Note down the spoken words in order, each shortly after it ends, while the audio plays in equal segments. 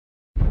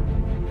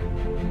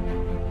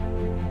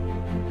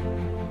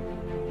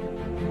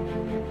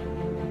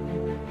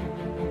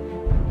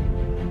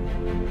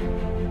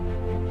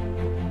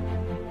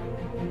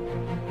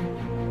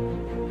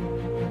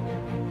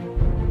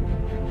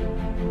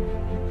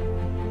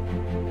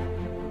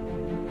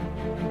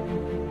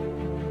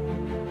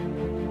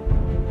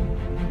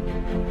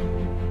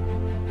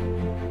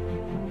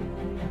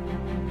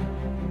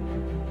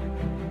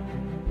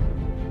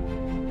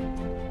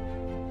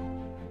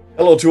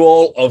Hello to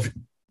all of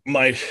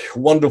my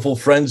wonderful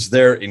friends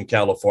there in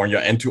California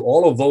and to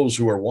all of those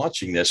who are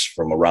watching this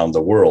from around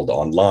the world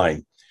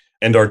online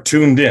and are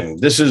tuned in.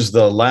 This is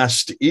the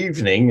last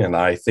evening, and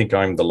I think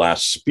I'm the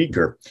last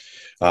speaker,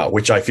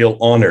 which I feel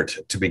honored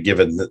to be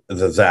given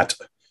that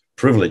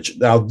privilege.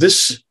 Now,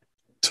 this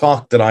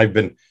talk that I've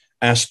been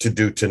asked to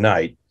do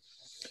tonight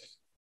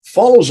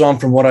follows on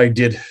from what I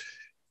did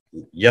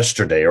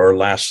yesterday or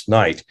last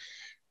night.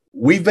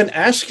 We've been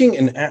asking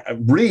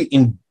and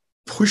really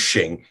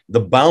pushing the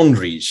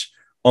boundaries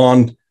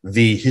on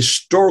the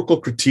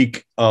historical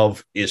critique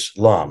of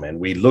Islam. And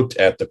we looked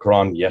at the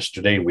Quran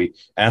yesterday. We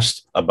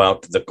asked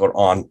about the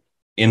Quran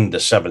in the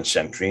 7th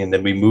century, and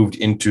then we moved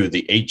into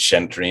the 8th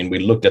century, and we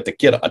looked at the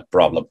Qira'at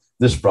problem,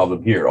 this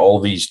problem here, all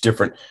these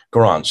different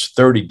Qurans,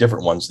 30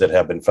 different ones that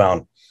have been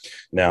found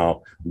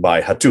now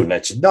by Hatun.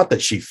 It's not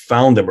that she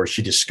found them or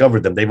she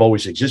discovered them. They've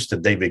always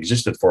existed. They've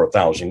existed for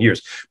 1,000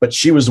 years, but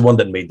she was the one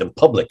that made them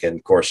public. And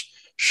of course,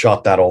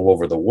 shot that all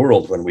over the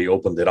world when we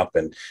opened it up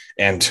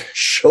and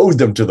showed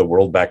them to the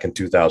world back in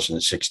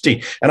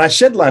 2016. And I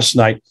said last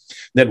night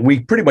that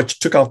we pretty much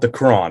took out the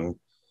Quran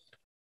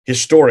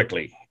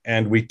historically,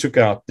 and we took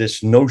out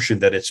this notion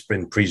that it's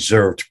been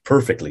preserved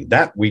perfectly.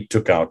 That we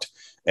took out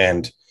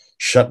and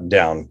shut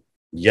down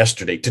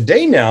yesterday.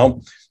 Today now,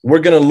 we're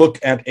going to look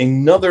at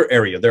another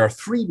area. There are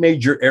 3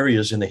 major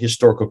areas in the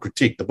historical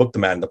critique: the book, the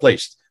man, and the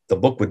place. The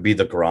book would be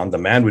the Quran, the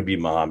man would be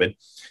Muhammad,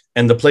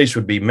 and the place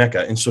would be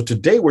Mecca. And so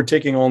today we're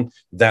taking on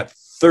that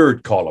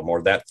 3rd column,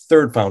 or that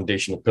 3rd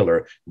foundational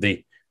pillar,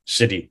 the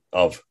city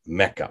of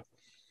Mecca.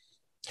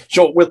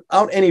 So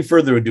without any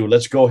further ado,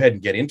 let's go ahead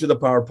and get into the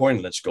PowerPoint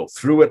and let's go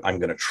through it. I'm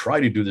going to try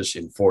to do this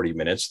in 40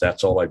 minutes.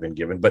 That's all I've been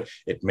given, but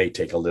it may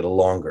take a little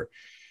longer.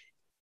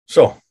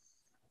 So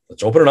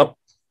let's open it up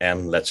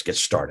and let's get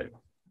started.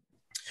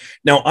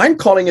 Now, I'm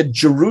calling it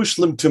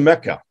Jerusalem to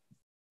Mecca.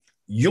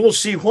 You'll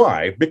see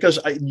why, because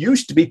it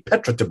used to be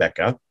Petra to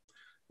Mecca,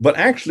 but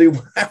actually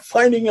we're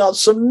finding out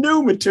some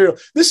new material.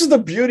 This is the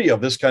beauty of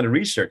this kind of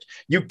research.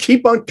 You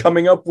keep on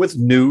coming up with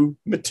new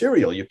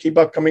material. You keep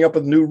on coming up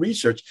with new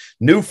research,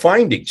 new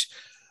findings.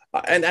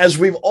 And as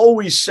we've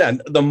always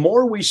said, the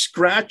more we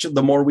scratch,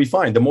 the more we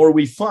find. The more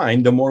we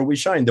find, the more we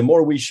shine. The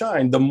more we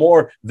shine, the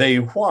more they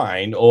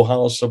whine. Oh,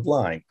 how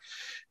sublime.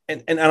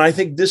 And I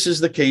think this is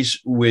the case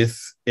with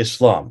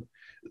Islam.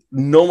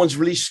 No one's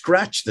really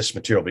scratched this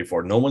material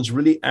before. No one's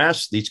really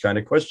asked these kind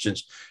of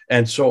questions.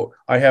 And so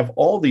I have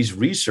all these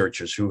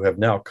researchers who have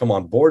now come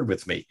on board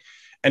with me,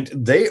 and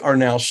they are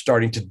now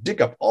starting to dig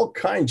up all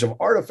kinds of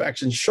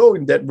artifacts and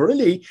showing that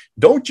really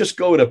don't just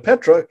go to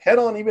Petra, head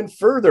on even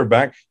further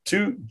back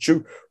to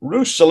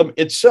Jerusalem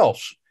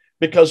itself.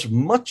 Because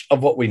much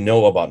of what we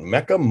know about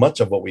Mecca, much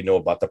of what we know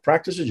about the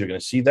practices, you're going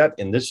to see that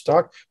in this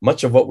talk,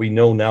 much of what we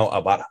know now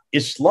about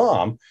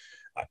Islam,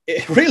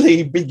 it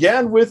really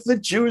began with the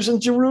Jews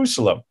in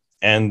Jerusalem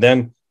and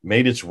then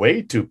made its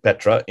way to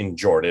Petra in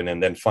Jordan,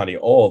 and then finally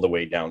all the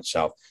way down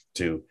south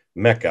to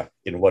Mecca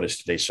in what is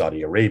today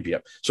Saudi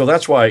Arabia. So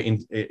that's why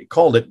it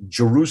called it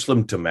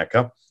Jerusalem to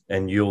Mecca,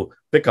 and you'll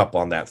pick up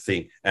on that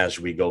theme as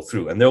we go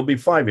through. And there'll be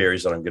 5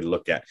 areas that I'm going to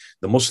look at: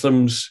 the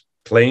Muslims'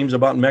 claims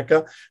about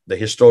Mecca, the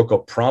historical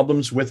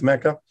problems with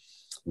Mecca,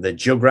 the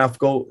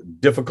geographical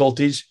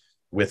difficulties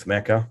with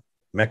Mecca,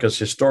 Mecca's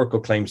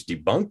historical claims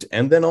debunked,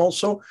 and then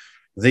also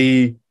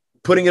the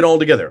putting it all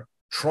together,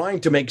 trying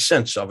to make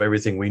sense of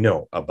everything we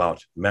know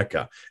about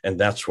Mecca. And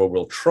that's where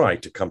we'll try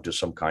to come to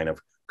some kind of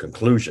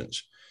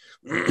conclusions.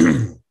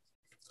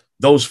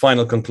 Those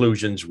final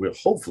conclusions will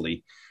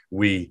hopefully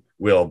we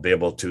will be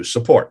able to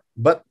support.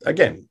 But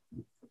again,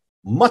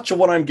 much of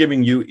what I'm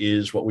giving you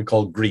is what we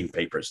call green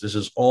papers. This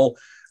is all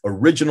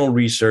original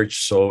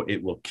research, so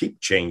it will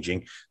keep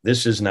changing.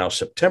 This is now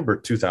September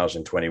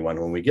 2021.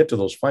 When we get to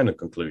those final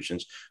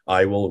conclusions,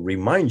 I will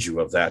remind you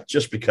of that,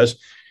 just because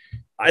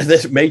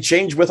this may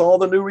change with all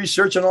the new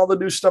research and all the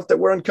new stuff that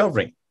we're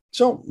uncovering.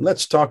 So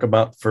let's talk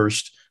about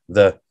first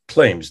the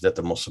claims that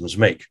the Muslims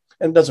make.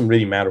 And it doesn't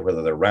really matter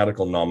whether they're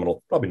radical,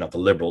 nominal, probably not the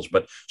liberals,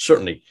 but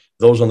certainly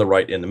those on the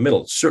right in the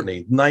middle.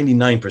 Certainly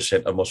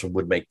 99% of Muslims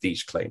would make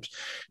these claims.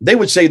 They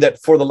would say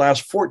that for the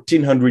last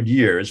 1,400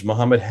 years,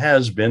 Muhammad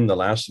has been the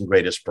last and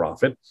greatest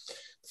prophet,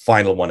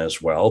 final one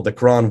as well. The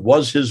Quran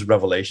was his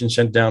revelation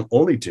sent down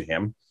only to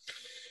him.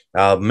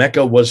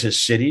 Mecca was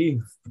his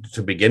city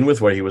to begin with,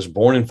 where he was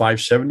born in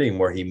 570 and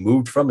where he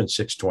moved from in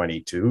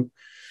 622.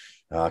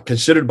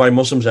 Considered by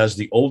Muslims as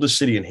the oldest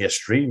city in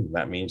history.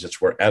 That means it's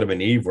where Adam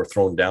and Eve were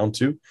thrown down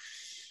to.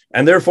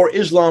 And therefore,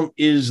 Islam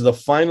is the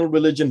final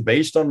religion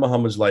based on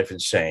Muhammad's life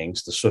and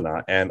sayings, the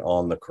Sunnah, and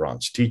on the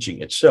Quran's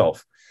teaching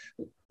itself.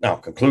 Now,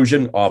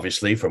 conclusion,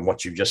 obviously, from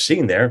what you've just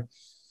seen there,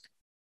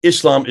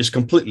 Islam is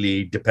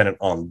completely dependent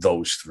on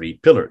those 3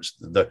 pillars: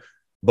 the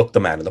book, the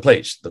man, and the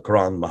place, the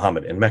Quran,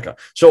 Muhammad, and Mecca.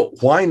 So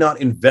why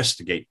not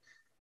investigate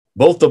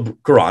both the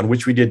Quran,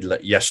 which we did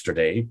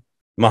yesterday,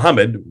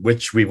 Muhammad,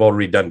 which we've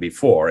already done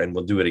before, and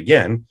we'll do it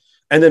again,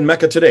 and then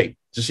Mecca today,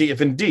 to see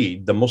if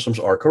indeed the Muslims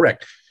are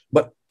correct.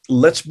 But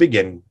let's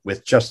begin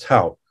with just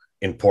how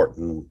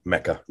important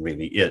Mecca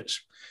really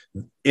is.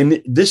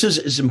 This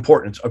is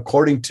important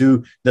according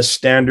to the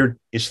standard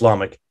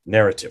Islamic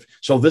narrative.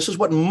 So this is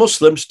what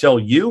Muslims tell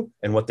you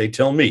and what they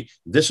tell me.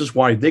 This is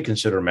why they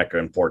consider Mecca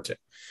important.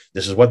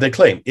 This is what they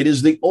claim. It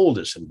is the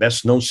oldest and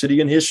best known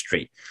city in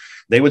history.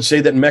 They would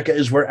say that Mecca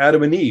is where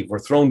Adam and Eve were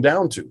thrown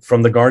down to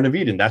from the Garden of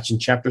Eden. That's in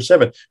chapter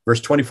 7, verse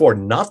 24.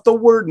 Not the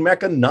word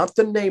Mecca, not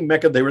the name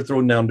Mecca. They were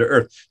thrown down to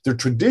earth. Their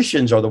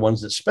traditions are the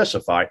ones that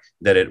specify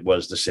that it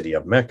was the city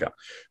of Mecca.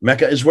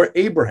 Mecca is where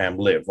Abraham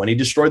lived when he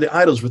destroyed the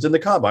idols within the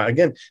Kaaba.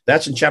 Again,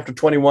 that's in chapter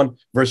 21,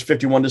 verse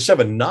 51 to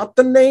 7. Not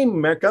the name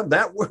Mecca.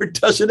 That word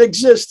doesn't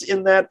exist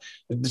in that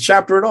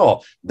chapter at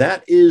all.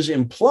 That is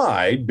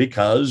implied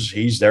because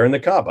he's there in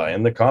the Kaaba.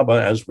 And the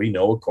Kaaba, as we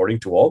know,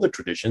 according to all the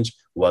traditions,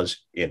 was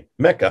in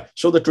Mecca.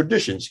 So the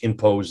traditions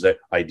impose the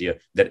idea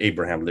that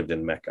Abraham lived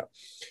in Mecca.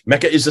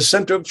 Mecca is the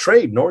center of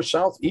trade, north,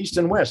 south, east,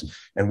 and west.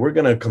 And we're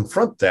going to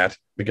confront that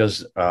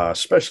because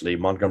especially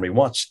Montgomery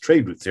Watt's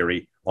trade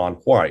theory on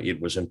why it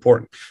was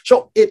important.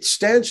 So it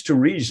stands to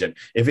reason,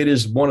 if it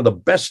is one of the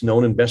best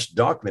known and best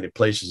documented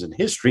places in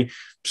history,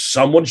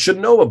 someone should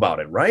know about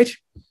it, right?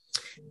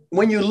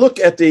 When you look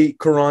at the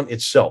Quran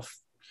itself,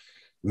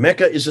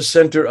 Mecca is the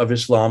center of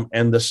Islam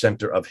and the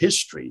center of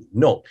history.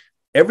 No,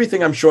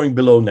 everything I'm showing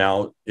below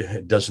now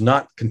does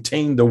not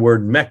contain the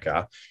word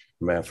Mecca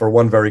for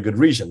one very good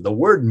reason. The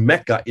word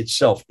Mecca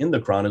itself in the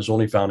Quran is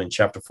only found in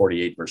chapter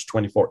 48, verse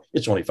 24.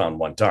 It's only found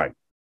one time,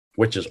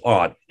 which is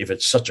odd if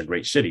it's such a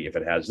great city, if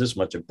it has this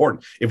much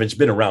importance, if it's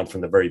been around from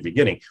the very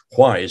beginning.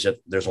 Why is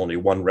it there's only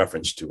one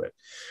reference to it?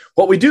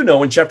 What we do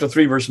know in chapter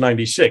 3, verse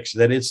 96,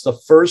 that it's the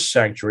first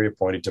sanctuary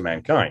appointed to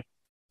mankind.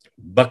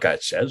 Mecca,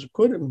 it says,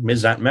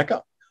 is that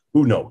Mecca?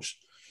 Who knows?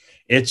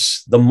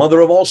 It's the mother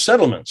of all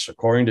settlements,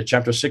 according to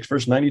chapter 6,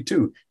 verse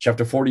 92,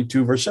 chapter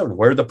 42, verse 7,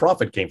 where the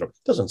prophet came from. It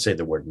doesn't say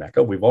the word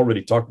Mecca. We've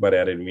already talked about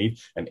Adam and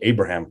Eve and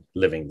Abraham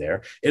living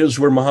there. It is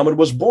where Muhammad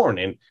was born,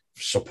 and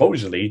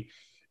supposedly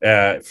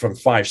from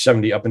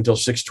 570 up until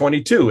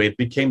 622, it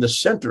became the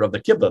center of the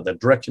Qibla, the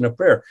direction of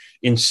prayer,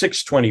 in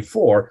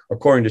 624,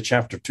 according to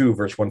chapter 2,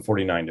 verse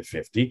 149 to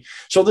 50.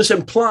 So this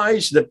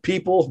implies that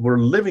people were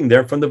living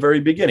there from the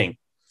very beginning.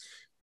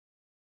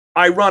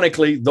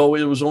 Ironically, though,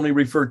 it was only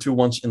referred to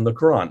once in the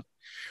Quran.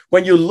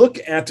 When you look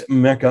at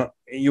Mecca,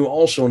 you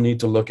also need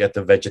to look at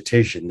the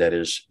vegetation that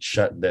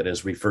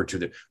is referred to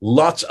there.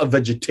 Lots of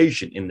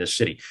vegetation in this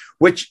city,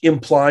 which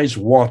implies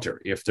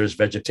water. If there's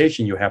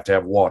vegetation, you have to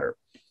have water.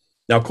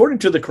 Now, according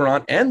to the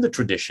Quran and the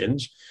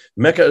traditions,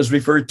 Mecca is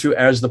referred to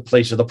as the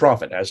place of the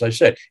prophet. As I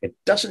said, it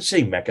doesn't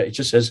say Mecca. It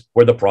just says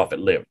where the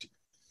prophet lived.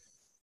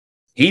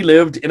 He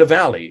lived in a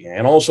valley,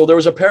 and also there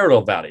was a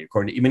parallel valley,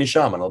 according to Ibn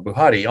Hisham and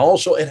al-Bukhari.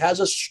 Also, it has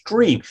a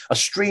stream. A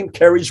stream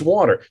carries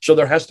water, so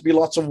there has to be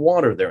lots of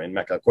water there in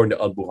Mecca, according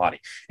to al-Bukhari.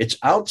 It's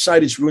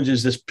outside its ruins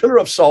is this pillar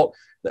of salt,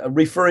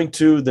 referring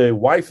to the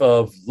wife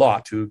of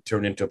Lot, who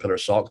turned into a pillar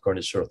of salt,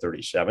 according to Surah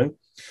 37.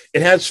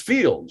 It has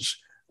fields,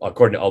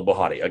 according to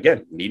al-Bukhari,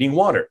 again, needing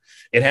water.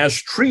 It has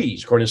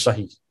trees, according to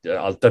Sahih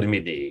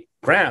al-Tirmidhi.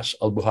 Grass,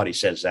 al-Bukhari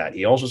says that.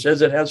 He also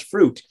says it has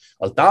fruit.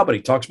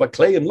 Al-Tabari talks about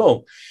clay and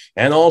loam.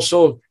 And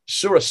also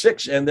Surah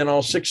 6 and then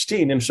all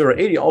 16 in Surah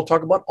 80 all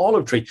talk about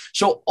olive tree.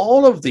 So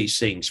all of these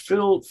things,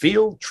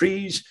 field,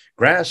 trees,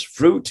 grass,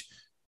 fruit,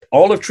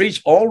 olive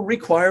trees, all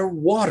require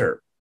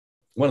water.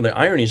 One of the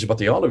ironies about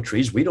the olive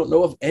trees, we don't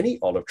know of any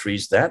olive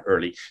trees that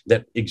early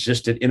that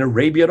existed in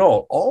Arabia at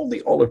all. All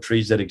the olive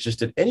trees that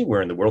existed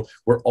anywhere in the world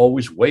were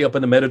always way up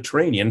in the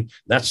Mediterranean.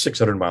 That's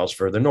 600 miles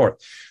further north.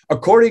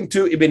 According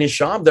to Ibn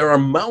Hisham, there are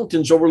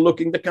mountains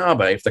overlooking the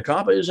Kaaba. If the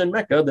Kaaba is in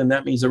Mecca, then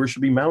that means there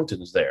should be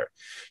mountains there.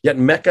 Yet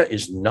Mecca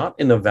is not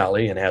in the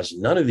valley and has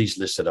none of these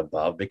listed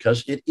above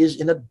because it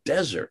is in a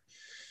desert.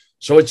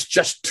 So it's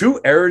just too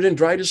arid and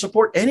dry to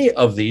support any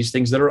of these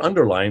things that are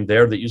underlined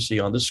there that you see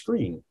on the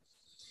screen.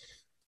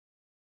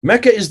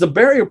 Mecca is the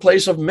burial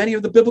place of many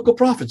of the biblical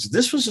prophets.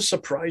 This was a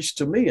surprise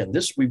to me, and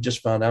this we've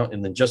just found out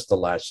in just the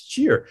last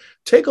year.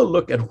 Take a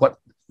look at what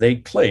they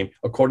claim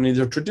according to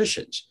their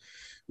traditions.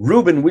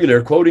 Reuben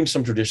Wheeler, quoting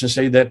some traditions,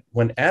 say that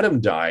when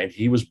Adam died,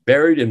 he was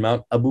buried in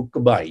Mount Abu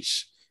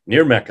Qubais,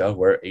 near Mecca,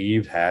 where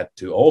Eve had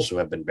to also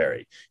have been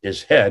buried.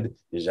 His head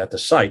is at the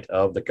site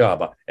of the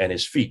Kaaba, and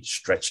his feet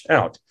stretched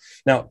out.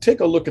 Now, take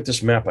a look at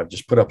this map I've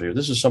just put up here.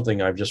 This is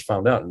something I've just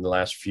found out in the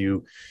last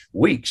few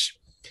weeks.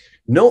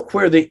 Note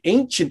where the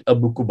ancient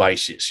Abu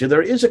Qubais is. So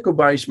there is a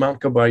Qubais,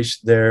 Mount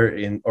Qubais there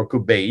in, or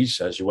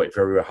Qubais, as you wait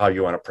for how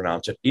you want to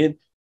pronounce it, in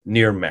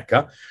near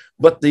Mecca.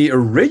 But the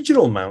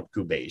original Mount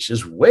Qubais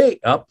is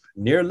way up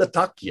near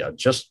Latakia,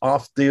 just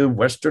off the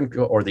western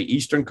or the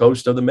eastern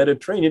coast of the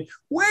Mediterranean,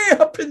 way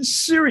up in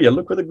Syria.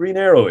 Look where the green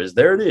arrow is.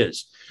 There it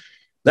is.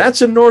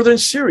 That's in northern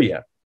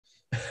Syria.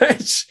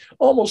 It's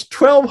almost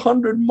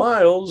 1,200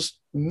 miles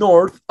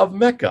north of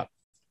Mecca.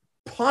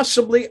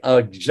 Possibly an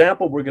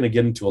example, we're going to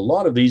get into a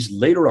lot of these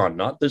later on,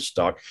 not this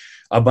talk,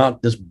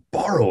 about this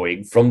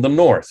borrowing from the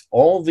north.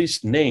 All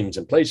these names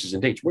and places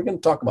and dates. We're going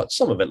to talk about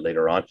some of it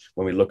later on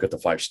when we look at the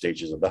 5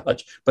 stages of the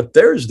Hajj. But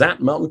there's that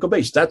Mountain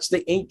Qubais. That's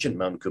the ancient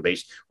Mountain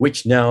Qubais,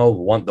 which now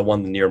the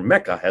one near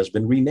Mecca has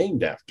been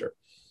renamed after.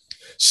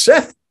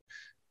 Seth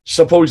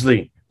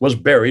supposedly was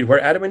buried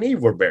where Adam and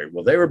Eve were buried.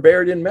 Well, they were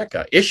buried in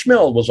Mecca.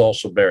 Ishmael was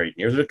also buried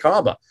near the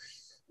Kaaba.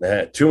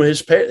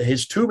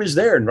 His tomb is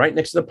there, and right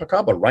next to the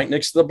Kaaba, right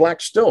next to the black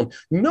stone.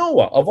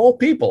 Noah, of all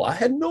people, I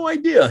had no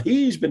idea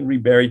he's been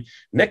reburied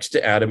next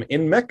to Adam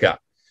in Mecca.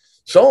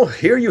 So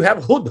here you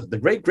have Hud, the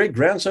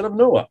great-great-grandson of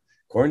Noah.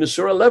 According to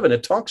Surah 11,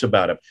 it talks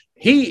about him.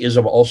 He is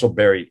also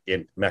buried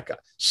in Mecca.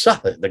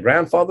 Salih, the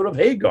grandfather of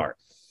Hagar,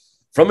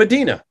 from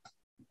Medina,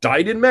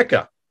 died in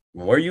Mecca.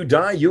 Where you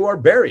die, you are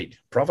buried.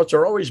 Prophets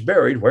are always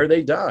buried where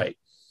they die.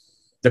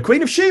 The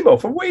Queen of Sheba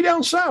from way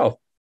down south,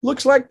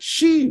 looks like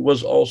she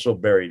was also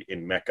buried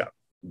in Mecca.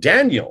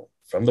 Daniel,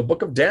 from the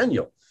book of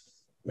Daniel,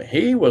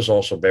 he was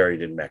also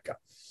buried in Mecca.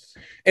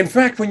 In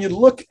fact, when you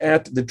look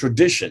at the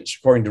traditions,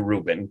 according to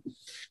Reuben,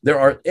 there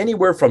are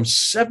anywhere from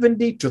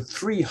 70 to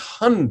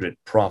 300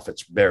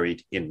 prophets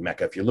buried in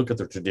Mecca. If you look at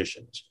the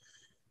traditions,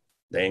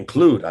 they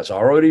include, as I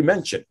already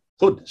mentioned,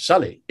 Hud,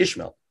 Salih,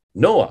 Ishmael,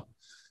 Noah,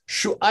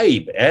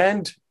 Shu'aib,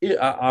 and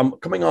I'm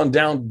coming on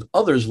down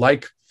others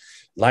like,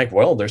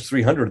 well, there's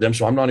 300 of them,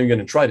 so I'm not even going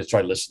to try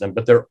to list them,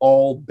 but they're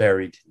all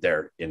buried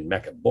there in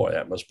Mecca. Boy,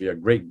 that must be a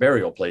great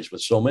burial place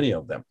with so many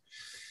of them.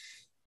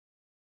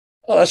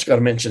 Oh, that's got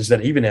to mention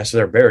that even as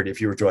they're buried,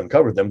 if you were to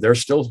uncover them, they're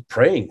still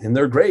praying in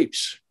their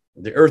graves.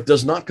 The earth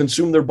does not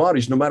consume their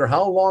bodies. No matter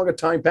how long a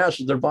time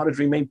passes, their bodies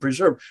remain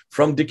preserved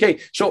from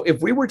decay. So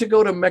if we were to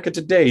go to Mecca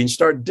today and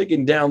start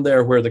digging down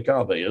there where the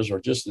Kaaba is,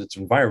 or just its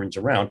environs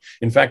around,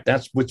 in fact,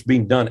 that's what's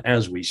being done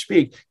as we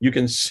speak. You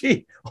can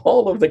see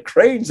all of the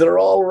cranes that are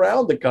all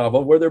around the Kaaba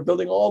where they're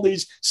building all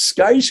these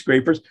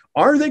skyscrapers.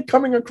 Are they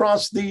coming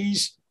across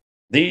these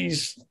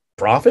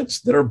prophets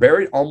that are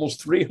buried,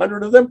 almost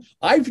 300 of them?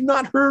 I've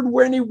not heard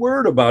any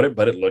word about it,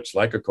 but it looks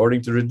like,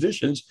 according to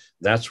traditions,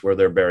 that's where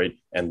they're buried,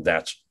 and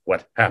that's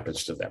what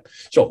happens to them.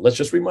 So let's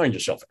just remind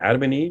yourself,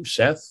 Adam and Eve,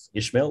 Seth,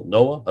 Ishmael,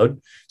 Noah,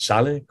 Hud,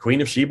 Salih,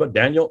 Queen of Sheba,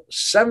 Daniel,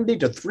 70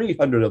 to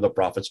 300 of the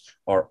prophets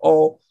are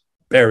all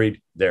buried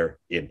there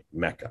in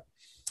Mecca.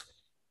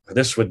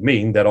 This would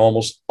mean that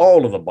almost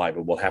all of the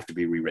Bible will have to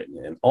be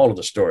rewritten and all of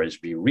the stories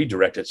be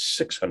redirected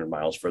 600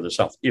 miles further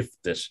south, if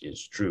this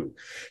is true.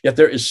 Yet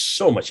there is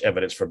so much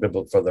evidence for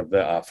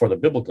the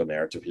biblical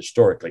narrative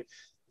historically,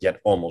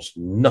 yet almost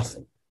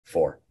nothing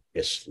for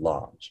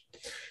Islam's.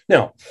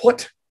 Now,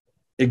 what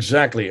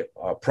exactly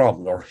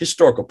problem or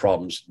historical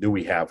problems do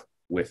we have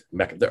with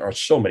Mecca? There are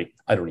so many,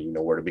 I don't even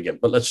know where to begin,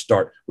 but let's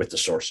start with the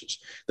sources.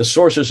 The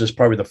sources is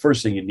probably the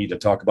first thing you need to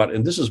talk about.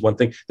 And this is one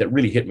thing that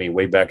really hit me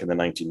way back in the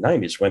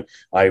 1990s when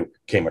I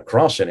came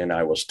across it and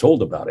I was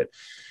told about it.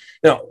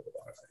 Now,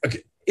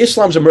 okay,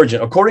 Islam's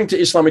emergent, according to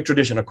Islamic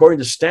tradition, according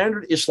to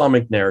standard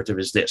Islamic narrative,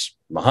 is this.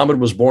 Muhammad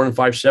was born in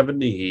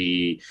 570.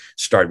 He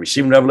started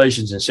receiving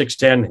revelations in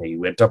 610. He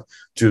went up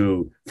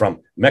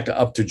from Mecca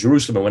up to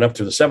Jerusalem and went up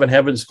to the seven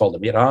heavens, called the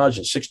Miraj,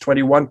 in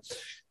 621.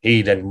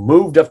 He then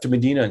moved up to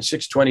Medina in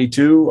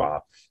 622.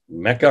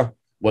 Mecca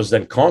was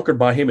then conquered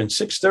by him in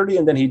 630,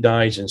 and then he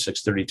dies in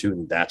 632,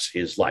 and that's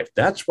his life.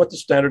 That's what the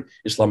standard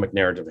Islamic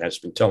narrative has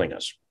been telling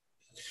us.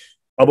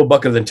 Abu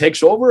Bakr then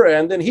takes over,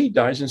 and then he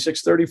dies in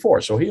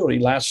 634, so he only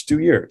lasts 2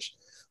 years.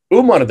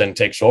 Umar then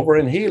takes over,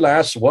 and he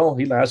lasts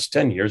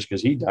 10 years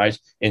because he dies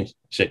in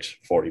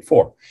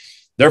 644.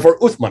 Therefore,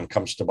 Uthman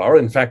comes to power.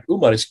 In fact,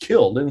 Umar is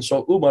killed, and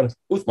so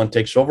Uthman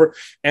takes over,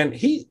 and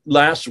he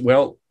lasts,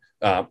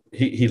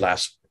 he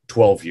lasts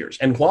 12 years.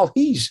 And while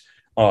he's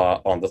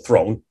on the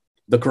throne,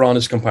 the Quran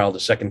is compiled a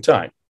second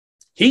time.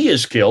 He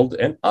is killed,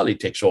 and Ali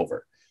takes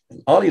over.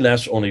 And Ali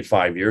lasts only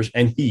 5 years,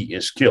 and he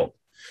is killed.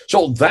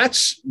 So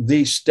that's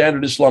the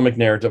standard Islamic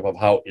narrative of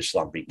how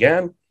Islam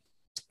began.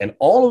 And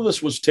all of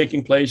this was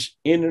taking place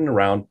in and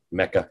around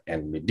Mecca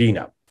and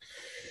Medina.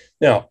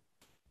 Now,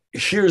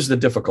 here's the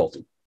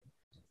difficulty.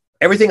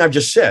 Everything I've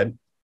just said,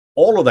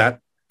 all of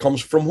that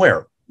comes from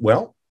where?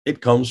 Well, it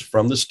comes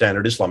from the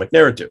standard Islamic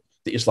narrative,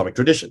 the Islamic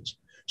traditions.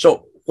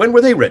 So when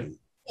were they written?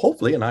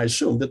 Hopefully, and I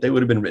assume that they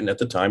would have been written at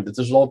the time that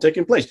this was all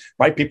taking place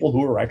by people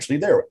who were actually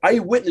there,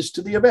 eyewitness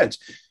to the events.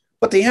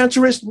 But the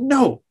answer is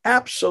no,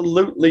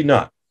 absolutely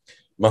not.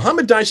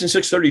 Muhammad dies in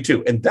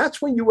 632, and that's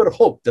when you would have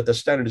hoped that the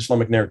standard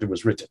Islamic narrative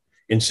was written,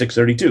 in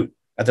 632,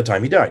 at the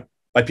time he died,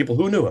 by people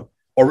who knew him,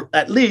 or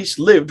at least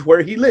lived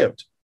where he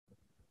lived.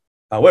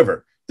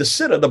 However, the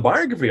Sirah, the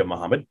biography of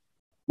Muhammad,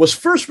 was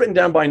first written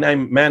down by a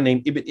man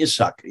named Ibn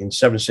Ishaq in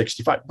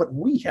 765, but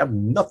we have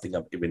nothing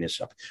of Ibn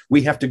Ishaq.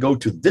 We have to go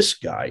to this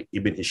guy,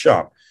 Ibn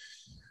Hisham,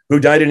 who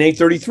died in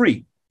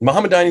 833.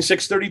 Muhammad died in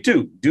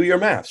 632. Do your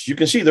maths. You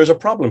can see there's a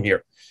problem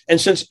here. And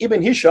since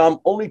Ibn Hisham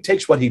only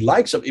takes what he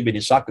likes of Ibn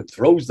Ishaq and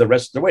throws the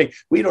rest away,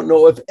 we don't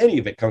know if any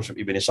of it comes from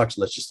Ibn Ishaq,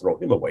 so let's just throw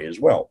him away as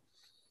well.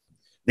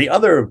 The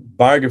other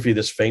biography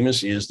that's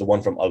famous is the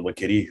one from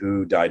al-Waqidi,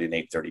 who died in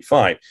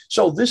 835.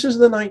 So this is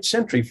the 9th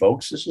century,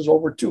 folks. This is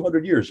over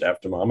 200 years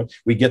after Muhammad.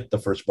 We get the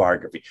first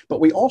biography. But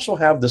we also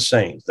have the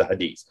sayings, the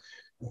hadith,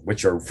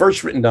 which are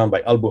first written down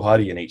by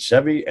al-Bukhari in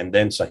 870, and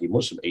then Sahih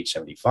Muslim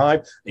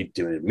 875,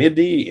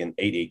 Tirmidhi in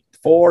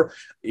 884,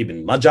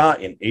 Ibn Majah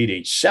in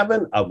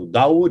 887, Abu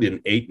Dawud in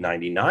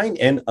 899,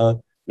 and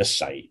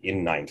Nasai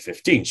in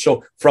 915.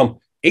 So from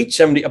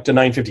 870 up to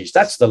 950s.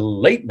 That's the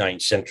late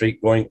 9th century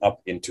going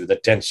up into the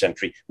 10th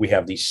century. We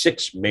have these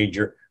 6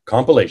 major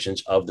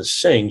compilations of the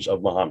sayings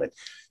of Muhammad.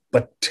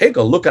 But take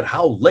a look at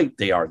how late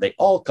they are. They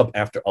all come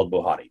after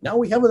al-Bukhari. Now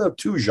we have the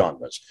 2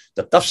 genres,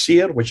 the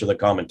tafsir, which are the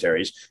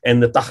commentaries,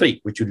 and the tahriq,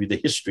 which would be the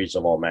histories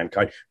of all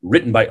mankind,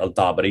 written by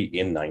al-Tabari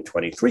in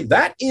 923.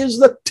 That is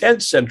the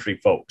 10th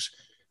century, folks.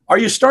 Are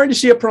you starting to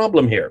see a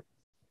problem here?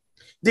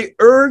 The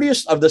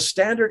earliest of the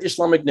standard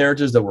Islamic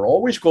narratives that we're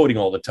always quoting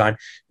all the time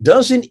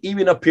doesn't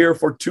even appear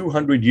for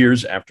 200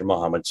 years after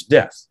Muhammad's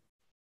death.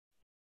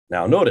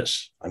 Now,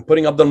 notice, I'm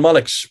putting Abdul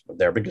Malik's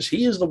there because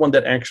he is the one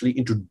that actually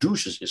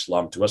introduces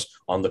Islam to us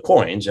on the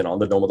coins and on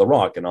the Dome of the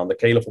Rock and on the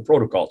Caliphal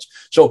protocols.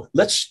 So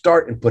let's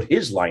start and put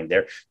his line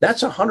there.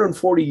 That's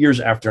 140 years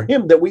after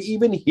him that we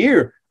even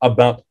hear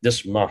about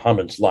this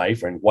Muhammad's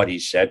life and what he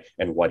said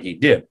and what he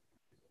did.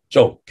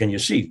 So can you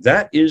see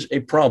that is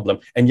a problem?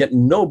 And yet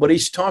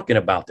nobody's talking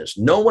about this.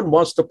 No one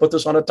wants to put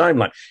this on a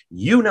timeline.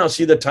 You now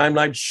see the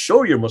timeline,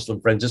 show your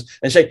Muslim friends this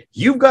and say,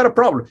 you've got a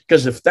problem.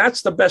 Because if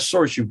that's the best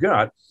source you've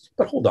got,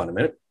 but hold on a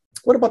minute.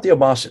 What about the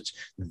Abbasids?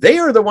 They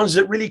are the ones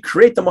that really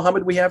create the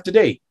Muhammad we have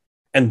today.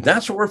 And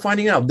that's what we're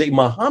finding out. The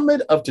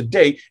Muhammad of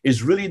today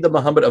is really the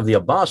Muhammad of the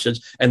Abbasids,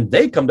 and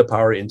they come to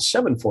power in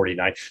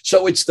 749.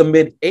 So it's the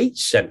mid-8th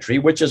century,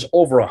 which is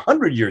over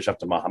 100 years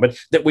after Muhammad,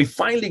 that we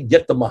finally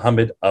get the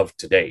Muhammad of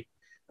today.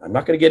 I'm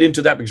not going to get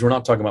into that because we're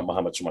not talking about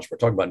Muhammad so much. We're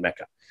talking about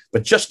Mecca.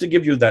 But just to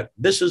give you that,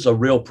 this is a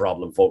real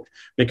problem, folks,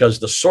 because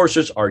the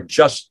sources are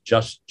just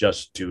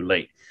too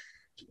late.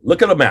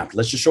 Look at a map.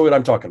 Let's just show you what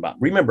I'm talking about.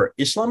 Remember,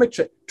 Islamic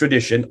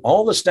tradition,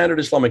 all the standard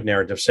Islamic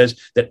narrative says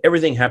that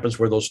everything happens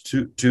where those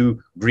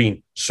two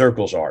green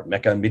circles are,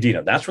 Mecca and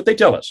Medina. That's what they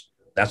tell us.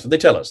 That's what they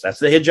tell us. That's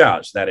the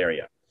Hijaz, that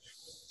area.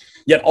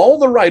 Yet all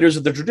the writers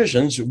of the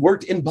traditions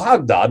worked in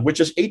Baghdad, which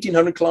is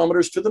 1,800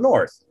 kilometers to the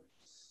north.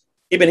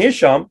 Ibn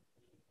Hisham,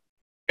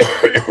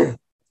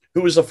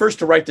 who was the first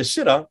to write the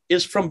Sirah,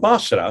 is from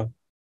Basra,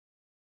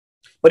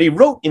 but he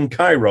wrote in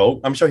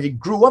Cairo. I'm sorry, he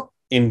grew up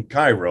in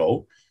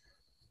Cairo.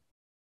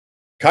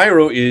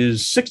 Cairo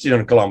is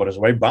 1,600 kilometers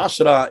away.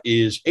 Basra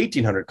is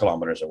 1,800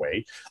 kilometers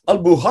away.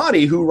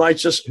 Al-Bukhari, who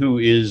writes us, who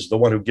is the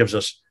one who gives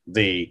us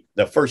the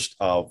first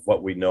of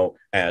what we know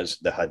as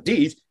the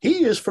Hadith,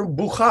 he is from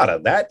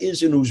Bukhara. That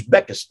is in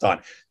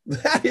Uzbekistan.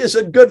 That is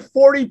a good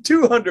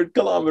 4,200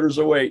 kilometers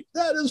away.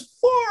 That is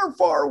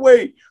far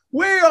away,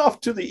 way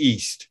off to the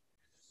east.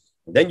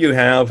 Then you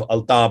have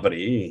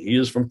Al-Tabari. He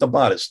is from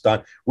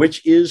Tabaristan,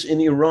 which is in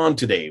Iran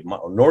today,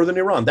 northern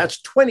Iran.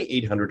 That's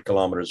 2,800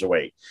 kilometers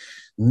away.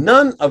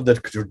 None of the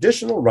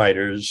traditional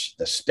writers,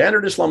 the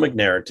standard Islamic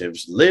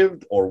narratives,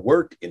 lived or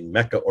worked in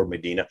Mecca or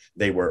Medina.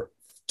 They were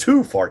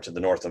too far to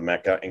the north of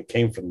Mecca and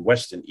came from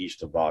west and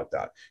east of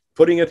Baghdad.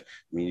 Putting it,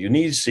 I mean, you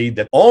need to see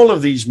that all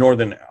of these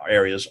northern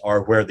areas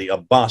are where the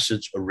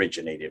Abbasids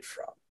originated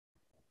from.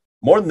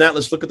 More than that,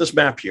 let's look at this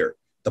map here.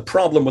 The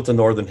problem with the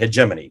northern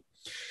hegemony.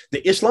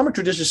 The Islamic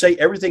traditions say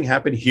everything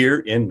happened here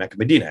in Mecca,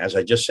 Medina, as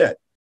I just said.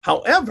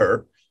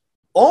 However,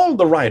 all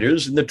the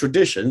writers in the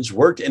traditions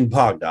worked in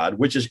Baghdad,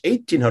 which is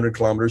 1,800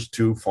 kilometers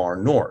too far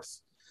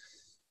north.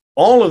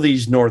 All of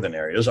these northern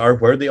areas are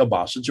where the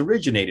Abbasids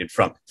originated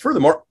from.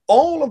 Furthermore,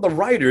 all of the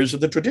writers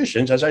of the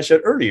traditions, as I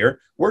said earlier,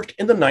 worked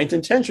in the 9th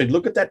and 10th century.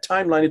 Look at that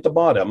timeline at the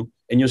bottom,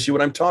 and you'll see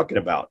what I'm talking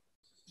about.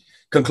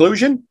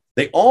 Conclusion,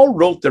 they all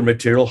wrote their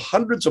material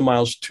hundreds of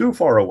miles too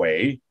far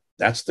away.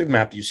 That's the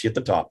map you see at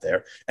the top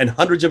there. And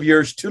hundreds of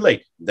years too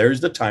late.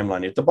 There's the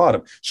timeline at the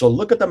bottom. So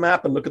look at the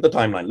map and look at the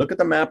timeline. Look at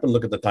the map and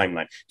look at the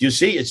timeline. Do you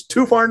see it's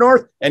too far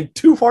north and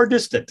too far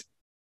distant?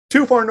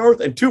 Too far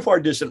north and too far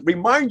distant.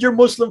 Remind your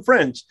Muslim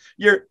friends,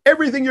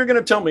 everything you're going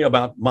to tell me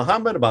about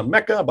Muhammad, about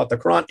Mecca, about the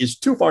Quran is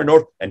too far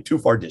north and too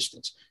far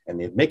distance.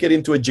 And they make it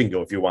into a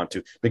jingo if you want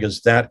to,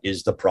 because that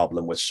is the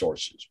problem with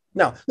sources.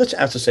 Now, let's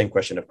ask the same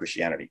question of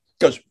Christianity.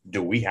 Because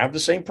do we have the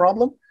same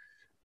problem?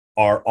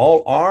 Are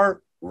all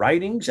our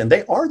writings, and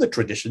they are the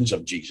traditions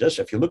of Jesus.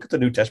 If you look at the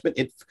New Testament,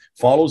 it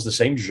follows the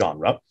same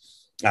genre.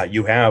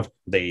 You have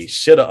the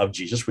Sirah of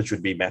Jesus, which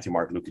would be Matthew,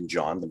 Mark, Luke, and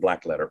John, the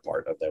black letter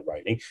part of that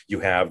writing. You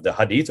have the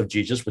Hadith of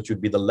Jesus, which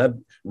would be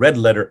the red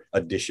letter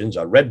editions,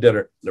 the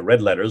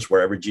red letters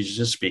wherever Jesus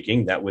is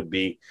speaking. That would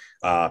be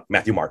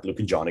Matthew, Mark, Luke,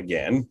 and John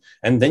again.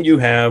 And then you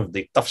have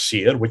the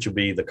Tafsir, which would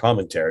be the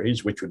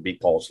commentaries, which would be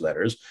Paul's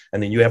letters.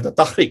 And then you have the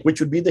Tahriq, which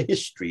would be the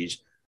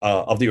histories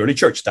of the early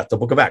church. That's the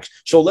book of Acts.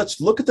 So let's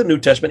look at the New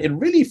Testament. It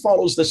really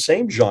follows the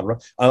same genre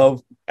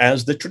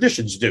as the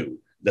traditions do.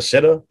 The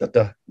Sirah,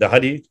 the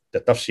Hadith, the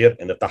Tafsir,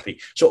 and the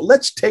Tahriq. So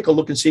let's take a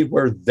look and see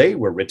where they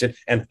were written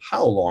and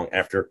how long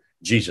after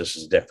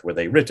Jesus' death were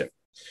they written.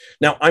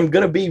 Now, I'm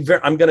going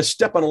to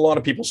step on a lot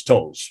of people's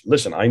toes.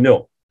 Listen, I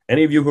know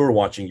any of you who are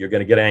watching, you're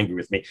going to get angry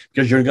with me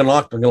because you're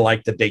not going to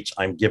like the dates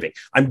I'm giving.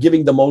 I'm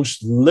giving the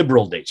most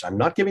liberal dates. I'm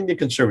not giving the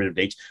conservative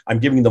dates. I'm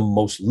giving the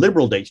most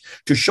liberal dates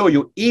to show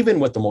you, even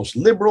with the most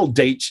liberal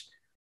dates,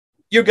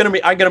 I'm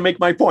going to make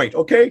my point,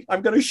 okay?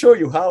 I'm going to show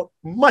you how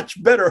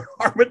much better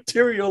our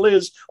material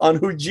is on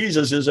who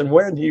Jesus is and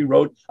when he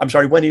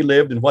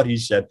lived and what he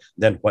said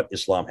than what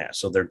Islam has.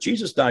 So there,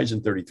 Jesus dies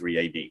in 33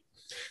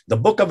 AD. The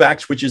book of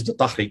Acts, which is the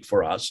Tahrik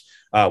for us,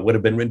 would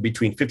have been written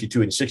between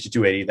 52 and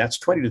 62 AD. That's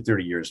 20 to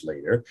 30 years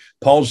later.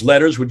 Paul's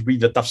letters, which would be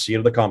the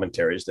tafsir, the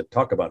commentaries that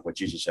talk about what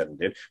Jesus said and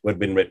did, would have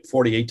been written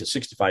 48 to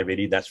 65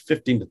 AD. That's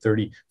 15 to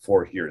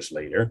 34 years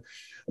later.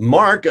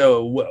 Mark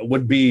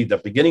would be the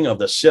beginning of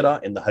the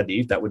Sirah in the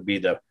Hadith. That would be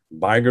the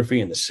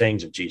biography and the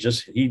sayings of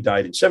Jesus. He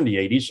died in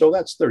 70 AD, so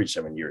that's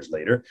 37 years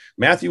later.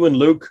 Matthew and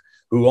Luke,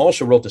 who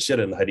also wrote the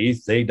Sirah and the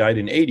Hadith, they died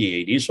in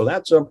 80 AD, so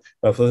that's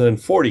within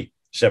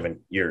 47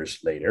 years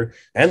later.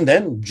 And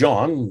then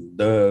John,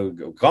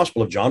 the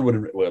Gospel of John,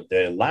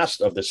 the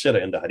last of the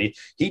Sirah and the Hadith,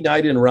 he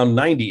died in around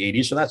 90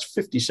 AD, so that's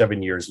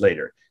 57 years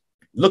later.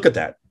 Look at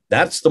that.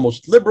 That's the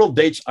most liberal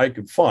dates I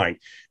could find.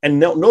 And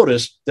now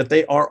notice that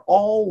they are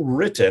all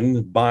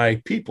written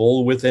by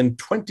people within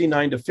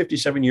 29 to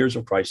 57 years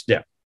of Christ's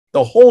death.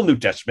 The whole New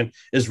Testament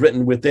is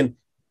written within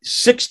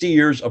 60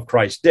 years of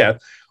Christ's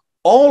death.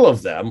 All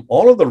of them,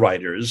 all of the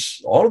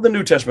writers, all of the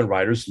New Testament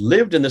writers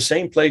lived in the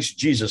same place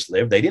Jesus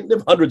lived. They didn't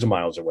live hundreds of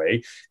miles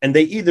away. And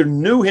they either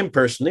knew him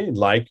personally,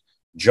 like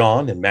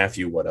John and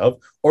Matthew would have,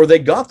 or they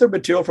got their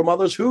material from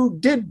others who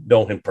did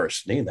know him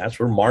personally. And that's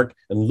where Mark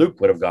and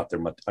Luke would have got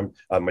their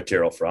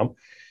material from,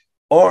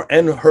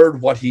 and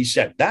heard what he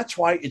said. That's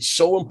why it's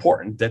so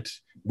important that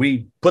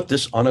we put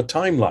this on a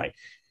timeline.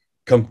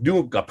 Do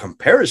a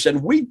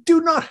comparison. We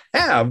do not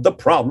have the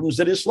problems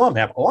that Islam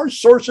have. Our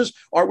sources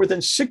are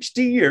within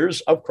 60 years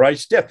of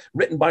Christ's death,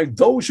 written by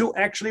those who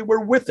actually were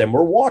with him,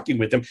 were walking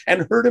with him,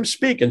 and heard him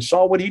speak and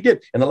saw what he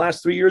did in the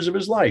last 3 years of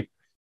his life.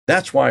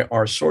 That's why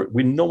our source,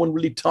 no one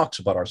really talks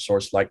about our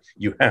source like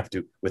you have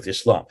to with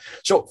Islam.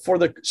 So for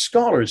the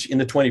scholars in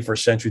the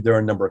 21st century, there are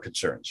a number of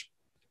concerns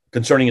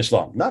concerning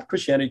Islam, not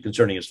Christianity,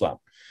 concerning Islam.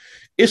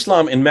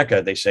 Islam in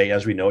Mecca, they say,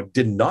 as we know,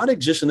 did not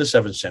exist in the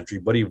 7th century,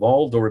 but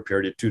evolved over a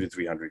period of 200 to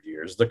 300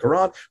 years. The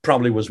Quran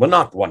probably was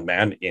not one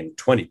man in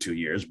 22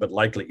 years, but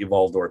likely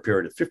evolved over a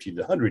period of 50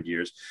 to 100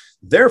 years.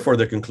 Therefore,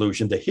 the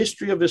conclusion, the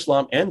history of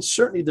Islam, and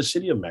certainly the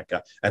city of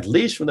Mecca, at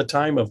least from the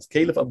time of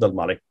Caliph Abdul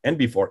Malik and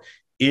before,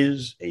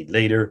 is a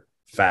later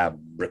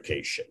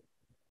fabrication.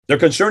 Their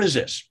concern is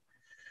this: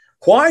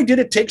 why did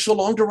it take so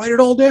long to write it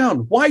all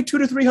down? Why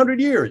 200 to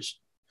 300 years?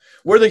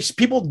 Were these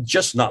people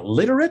just not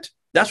literate?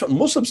 That's what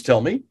Muslims tell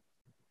me.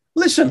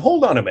 Listen,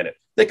 hold on a minute.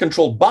 They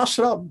controlled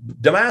Basra,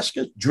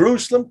 Damascus,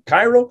 Jerusalem,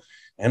 Cairo,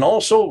 and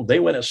also they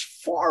went as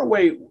far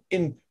away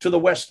into the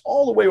west,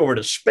 all the way over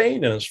to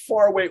Spain, and as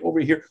far away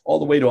over here, all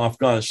the way to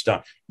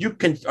Afghanistan.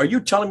 Are you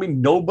telling me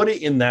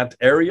nobody in that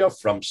area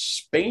from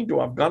Spain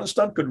to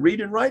Afghanistan could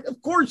read and write?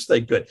 Of course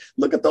they could.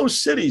 Look at those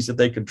cities that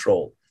they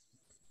controlled.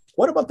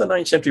 What about the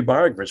 9th century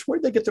biographers? Where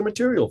did they get their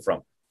material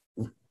from?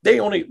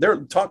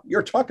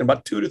 You're talking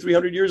about 200 to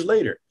 300 years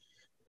later.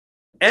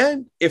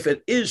 And if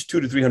it is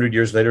 200 to 300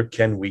 years later,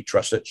 can we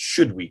trust it?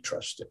 Should we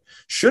trust it?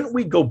 Shouldn't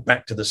we go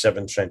back to the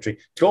 7th century,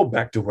 go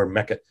back to where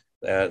Mecca,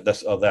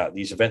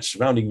 these events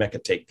surrounding Mecca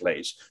take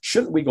place?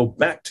 Shouldn't we go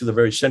back to the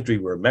very century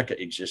where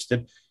Mecca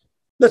existed?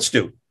 Let's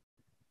do.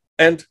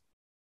 And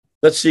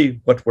let's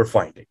see what we're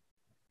finding.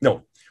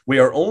 No, we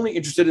are only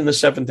interested in the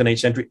 7th and 8th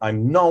century.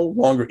 I'm no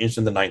longer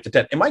interested in the 9th to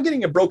 10th. Am I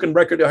getting a broken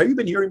record? Have you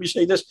been hearing me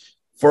say this?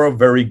 For a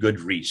very good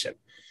reason.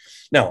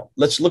 Now,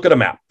 let's look at a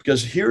map,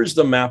 because here's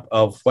the map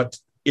of what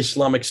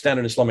Islamic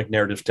standard Islamic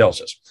narrative tells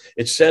us.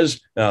 It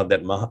says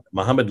that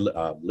Muhammad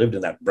lived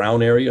in that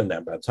brown area, and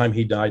that by the time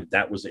he died,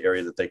 that was the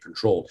area that they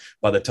controlled.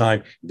 By the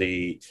time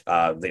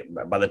by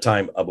the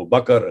time Abu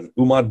Bakr and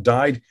Umar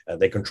died,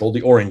 they controlled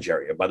the orange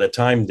area. By the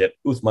time that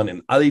Uthman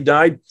and Ali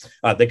died,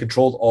 they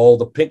controlled all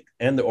the pink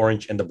and the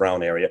orange and the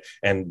brown area.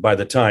 And by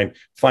the time,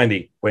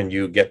 finally, when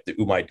you get the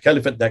Umayyad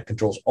Caliphate, that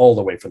controls all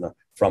the way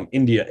from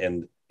India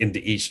and in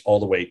the east all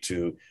the way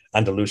to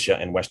Andalusia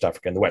and West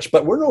Africa in the west.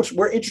 But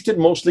we're interested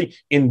mostly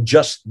in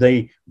just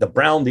the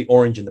brown, the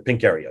orange, and the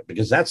pink area,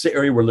 because that's the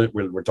area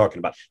we're talking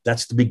about.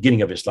 That's the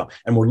beginning of Islam.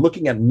 And we're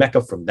looking at Mecca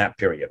from that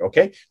period,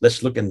 okay?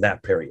 Let's look in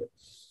that period.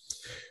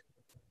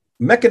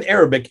 Meccan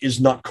Arabic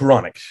is not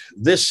Quranic.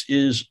 This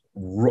is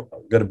going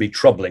to be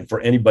troubling for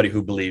anybody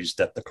who believes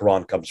that the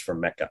Quran comes from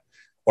Mecca,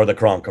 or the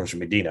Quran comes from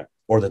Medina,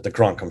 or that the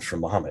Quran comes from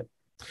Muhammad.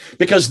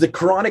 Because the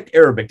Quranic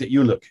Arabic that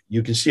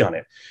you can see on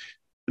it,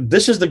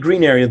 this is the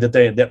green area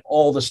that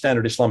all the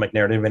standard Islamic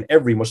narrative and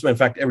every Muslim, in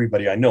fact,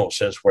 everybody I know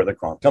says where the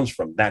Quran comes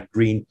from, that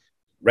green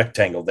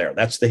rectangle there.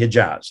 That's the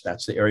Hijaz.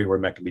 That's the area where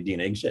Mecca and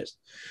Medina exist.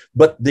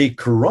 But the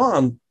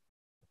Quran,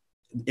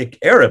 the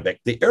Arabic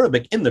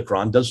in the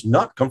Quran does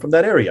not come from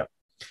that area.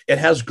 It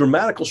has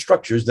grammatical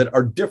structures that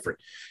are different.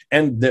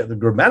 And the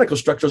grammatical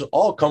structures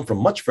all come from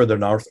much further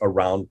north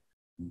around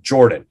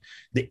Jordan.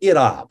 The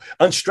Irab,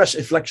 unstressed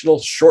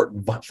inflectional short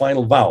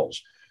final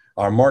vowels,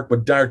 are marked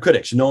with dire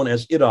critics, known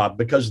as Irab,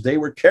 because they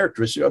were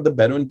characteristic of the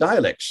Bedouin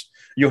dialects.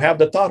 You have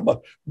the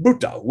Tarba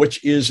Buta,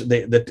 which is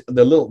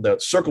the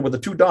circle with the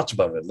two dots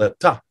above it, the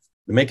ta,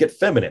 to make it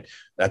feminine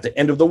at the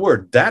end of the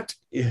word. That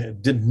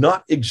did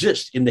not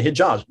exist in the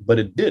Hijaz, but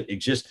it did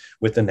exist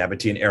with the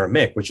Nabatean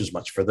Aramaic, which is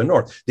much further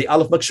north. The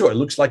Aleph Maksur, it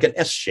looks like an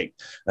S shape.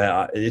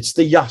 It's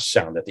the Yah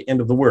sound at the end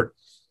of the word.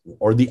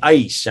 or the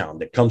I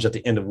sound that comes at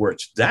the end of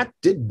words. That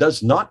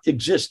does not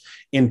exist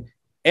in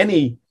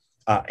any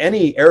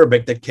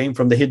Arabic that came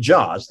from the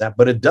Hijaz,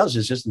 but it does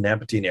exist in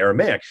Nabatean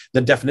Aramaic.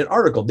 The definite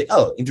article,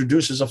 the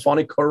introduces a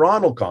phonic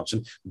coronal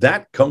consonant.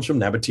 That comes from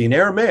Nabatean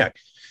Aramaic.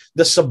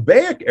 The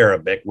Sabaic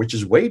Arabic, which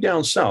is way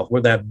down south,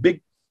 where that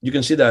big, you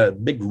can see the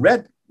big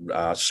red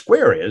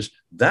square is,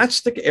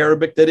 that's the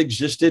Arabic that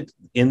existed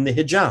in the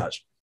Hijaz.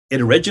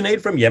 It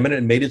originated from Yemen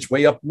and made its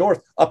way up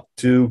north, up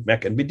to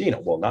Mecca and Medina.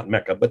 Well, not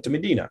Mecca, but to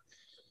Medina.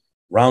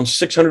 Around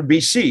 600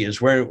 BC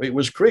is where it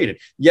was created.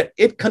 Yet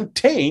it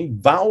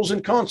contained vowels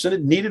and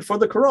consonants needed for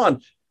the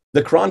Quran.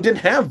 The Quran didn't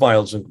have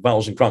vowels and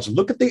consonants.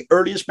 Look at the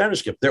earliest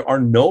manuscript. There are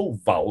no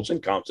vowels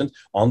and consonants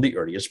on the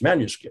earliest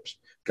manuscripts.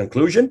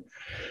 Conclusion,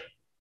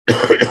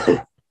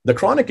 the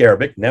Quranic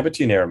Arabic,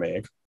 Nabatean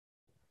Aramaic,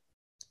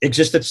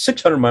 existed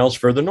 600 miles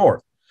further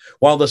north,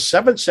 while the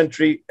 7th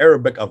century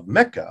Arabic of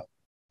Mecca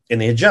in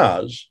the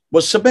Hijaz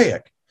was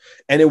Sabaic,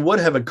 and it would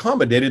have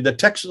accommodated the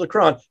text of the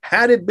Quran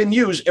had it been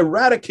used,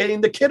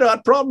 eradicating the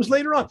Kiddat problems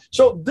later on.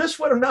 So this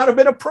would have not have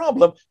been a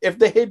problem if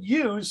they had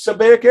used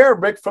Sabaic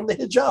Arabic from the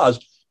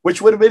Hijaz,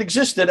 which would have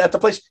existed at the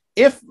place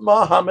if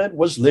Muhammad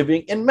was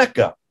living in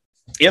Mecca,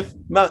 if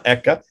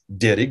Mecca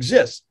did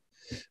exist.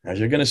 As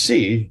you're going to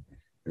see,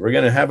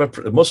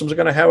 the Muslims are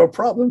going to have a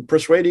problem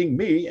persuading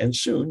me and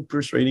soon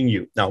persuading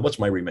you. Now, what's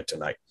my remit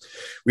tonight?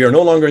 We are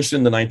no longer interested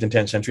in the 9th and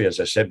 10th century. As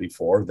I said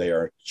before, they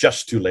are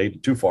just too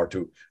late, too far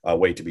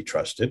away to be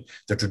trusted.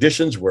 The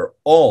traditions were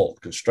all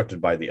constructed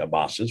by the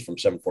Abbasids from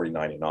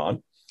 749 and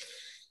on.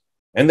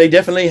 And they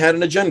definitely had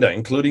an agenda,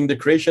 including the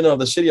creation of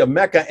the city of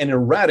Mecca and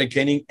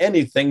eradicating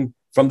anything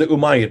from the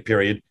Umayyad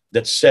period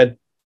that said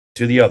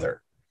to the other.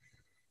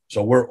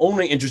 So we're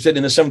only interested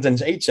in the 7th and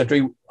 8th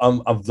century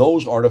of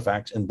those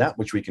artifacts and that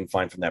which we can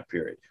find from that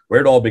period,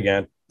 where it all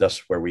began,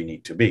 thus where we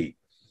need to be.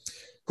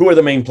 Who are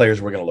the main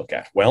players we're going to look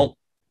at? Well,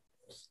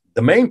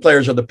 the main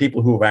players are the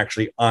people who have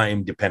actually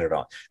I'm dependent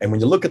on. And when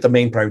you look at the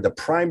the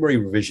primary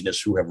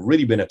revisionists who have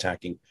really been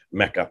attacking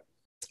Mecca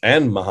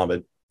and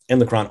Muhammad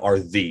and the Quran are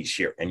these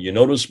here. And you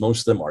notice most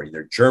of them are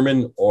either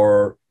German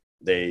or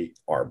they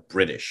are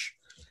British.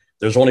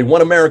 There's only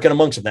one American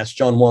amongst them. That's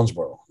John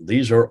Wansborough.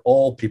 These are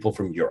all people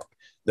from Europe.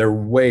 They're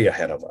way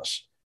ahead of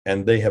us,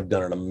 and they have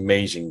done an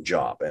amazing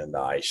job. And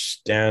I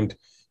stand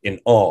in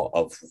awe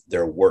of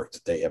their work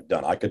that they have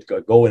done. I could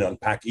go and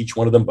unpack each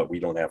one of them, but we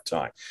don't have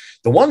time.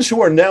 The ones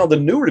who are now the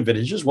new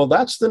revisionists, well,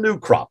 that's the new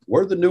crop.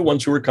 We're the new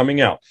ones who are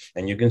coming out,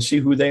 and you can see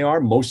who they are.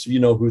 Most of you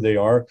know who they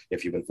are.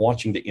 If you've been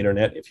watching the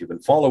internet, if you've been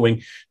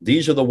following,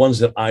 these are the ones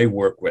that I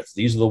work with.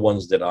 These are the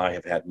ones that I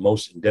have had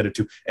most indebted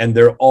to, and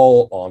they're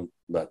all on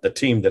the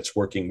team that's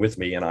working with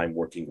me, and I'm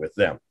working with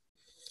them.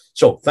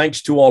 So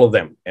thanks to all of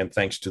them, and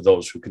thanks to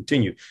those who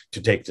continue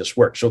to take this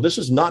work. So this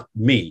is not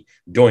me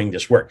doing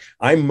this work.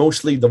 I'm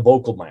mostly the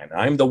vocal man.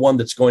 I'm the one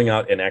that's going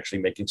out and actually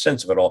making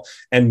sense of it all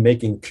and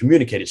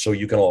communicate it so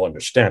you can all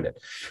understand it.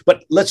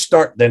 But let's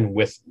start then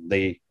with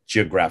the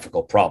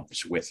geographical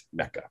problems with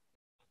Mecca.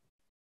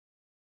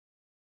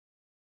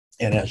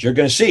 And as you're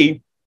going to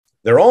see,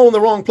 they're all in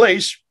the wrong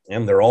place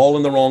and they're all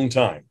in the wrong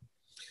time.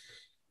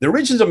 The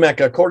origins of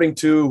Mecca, according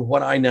to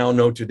what I now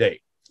know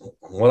today,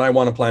 what I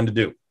want to plan to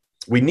do,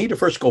 we need to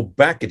first go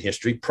back in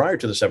history prior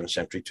to the 7th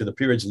century to the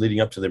periods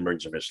leading up to the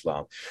emergence of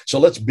Islam. So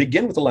let's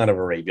begin with the land of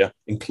Arabia,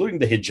 including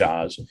the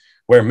Hijaz,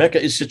 where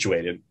Mecca is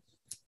situated.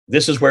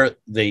 This is where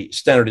the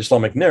standard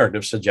Islamic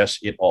narrative suggests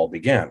it all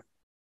began.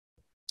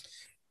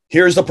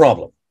 Here's the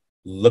problem.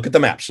 Look at the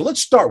maps. So let's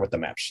start with the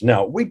maps.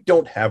 Now, we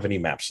don't have any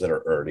maps that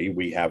are early.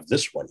 We have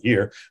this one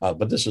here,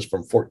 but this is from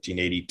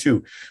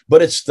 1482.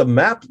 But it's the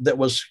map that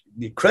was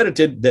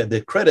credited,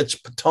 that credits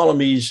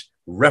Ptolemy's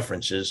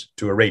references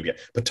to Arabia.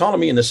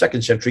 Ptolemy in the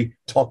 2nd century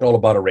talked all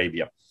about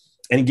Arabia,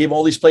 and he gave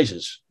all these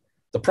places.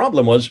 The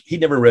problem was he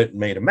never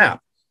made a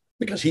map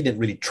because he didn't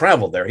really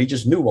travel there. He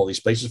just knew all these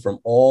places from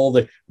all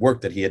the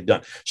work that he had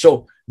done.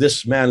 So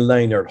this man,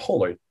 Leonard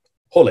Holle,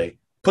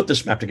 put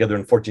this map together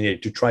in 1480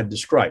 to try to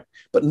describe.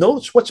 But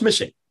notice what's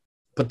missing.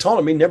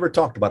 Ptolemy never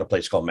talked about a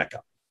place called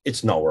Mecca.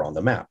 It's nowhere on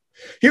the map.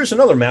 Here's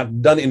another map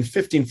done in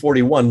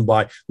 1541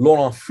 by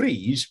Laurent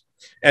Fries.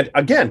 And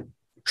again,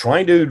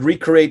 trying to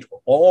recreate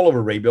all of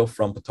Arabia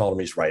from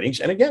Ptolemy's writings.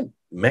 And again,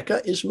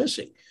 Mecca is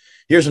missing.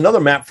 Here's another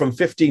map from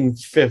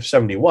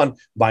 1571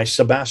 by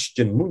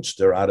Sebastian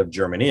Münster out of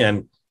Germany.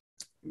 And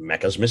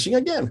Mecca's missing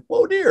again.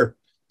 Oh dear,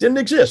 didn't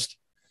exist.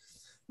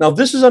 Now,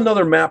 this is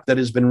another map that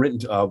has been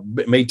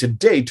made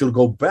today to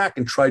go back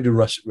and try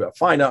to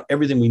find out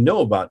everything we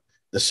know about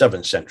the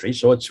 7th century.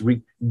 So it's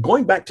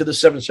going back to the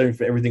 7th century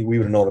for everything we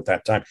would have known at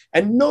that time.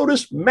 And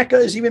notice Mecca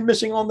is even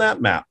missing on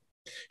that map.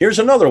 Here's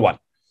another one.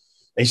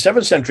 A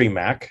 7th century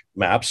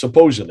map,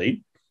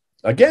 supposedly.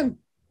 Again,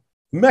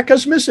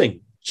 Mecca's missing.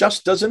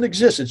 Just doesn't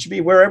exist. It should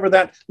be wherever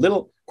that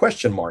little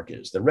question mark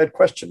is, the red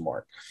question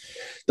mark.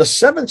 The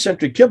 7th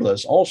century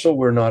Qiblas also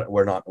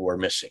were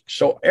missing.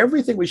 So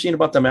everything we've seen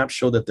about the map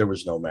showed that there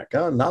was no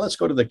Mecca. Now let's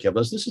go to the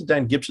Qiblas. This is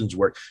Dan Gibson's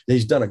work.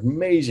 He's done an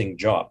amazing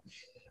job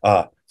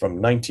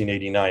from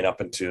 1989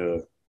 up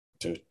into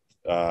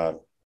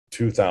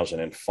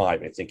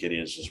 2005, I think it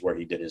is where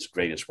he did his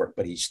greatest work,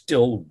 but he's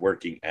still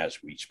working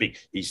as we speak.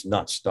 He's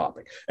not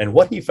stopping. And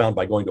what he found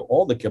by going to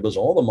all the qiblas,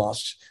 all the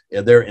mosques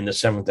there in the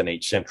 7th and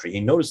 8th century, he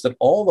noticed that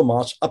all the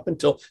mosques up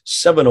until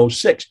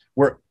 706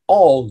 were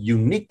all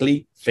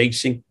uniquely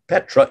facing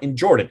Petra in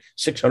Jordan,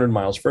 600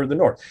 miles further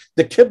north.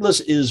 The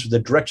qiblas is the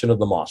direction of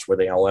the mosque where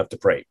they all have to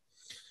pray.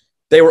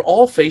 They were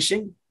all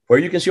facing where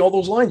you can see all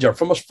those lines are,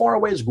 from as far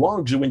away as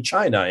Guangzhou in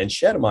China, and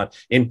Sherman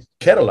in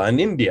Kerala in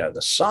India,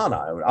 the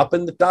Sana up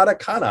in the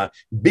Tarakhana,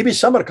 Bibi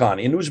Samarkand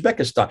in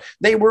Uzbekistan.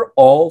 They were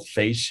all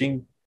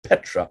facing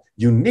Petra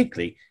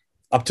uniquely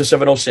up to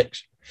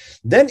 706.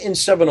 Then in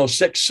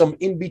 706, some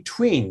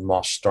in-between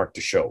mosques start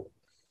to show.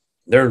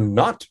 They're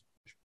not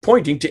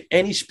pointing to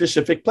any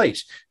specific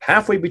place.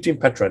 Halfway between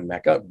Petra and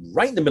Mecca,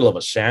 right in the middle of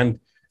a sand,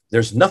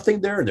 there's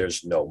nothing there.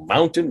 There's no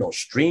mountain, no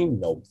stream,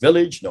 no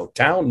village, no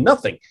town,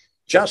 nothing.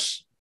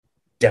 Just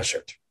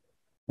desert.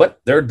 But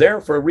they're there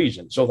for a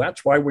reason. So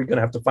that's why we're going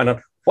to have to find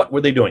out what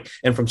were they doing.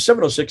 And from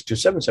 706 to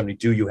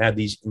 772, you had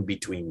these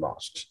in-between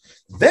mosques.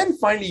 Then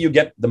finally, you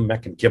get the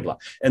Meccan Qibla.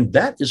 And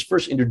that is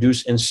first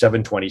introduced in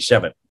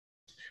 727.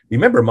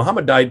 Remember,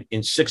 Muhammad died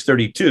in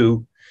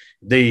 632.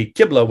 The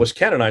Qibla was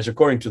canonized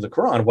according to the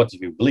Quran. What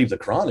if you believe the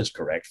Quran is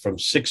correct? From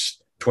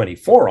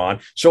 624 on.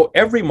 So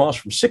every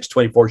mosque from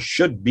 624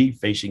 should be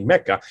facing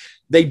Mecca.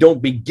 They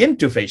don't begin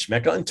to face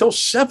Mecca until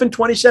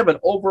 727,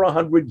 over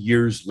 100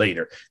 years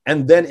later.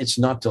 And then it's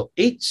not till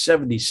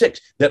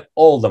 876 that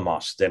all the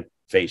mosques then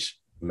face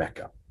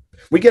Mecca.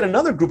 We get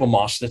another group of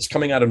mosques that's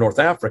coming out of North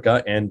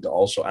Africa and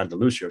also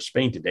Andalusia or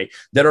Spain today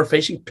that are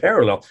facing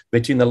parallel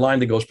between the line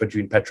that goes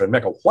between Petra and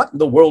Mecca. What in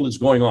the world is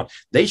going on?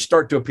 They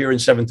start to appear in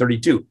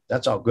 732.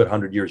 That's a good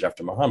 100 years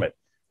after Muhammad.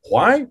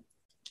 Why?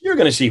 You're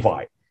going to see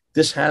why.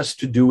 This has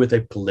to do with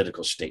a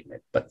political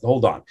statement, but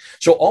hold on.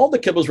 So all the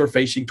qiblas were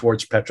facing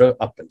towards Petra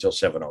up until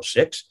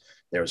 706.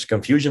 There was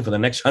confusion for the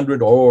next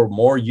 100 or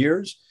more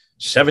years.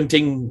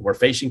 17 were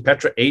facing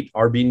Petra, 8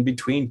 are being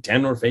between,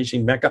 10 were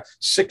facing Mecca,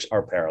 6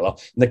 are parallel.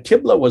 And the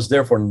Qibla was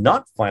therefore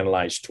not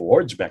finalized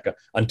towards Mecca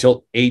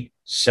until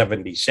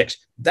 876.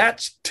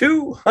 That's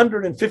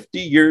 250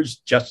 years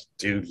just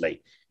too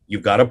late.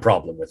 You've got a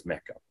problem with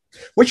Mecca.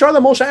 Which are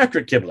the most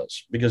accurate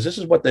Qiblas? Because this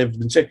is what they've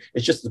been saying.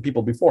 It's just the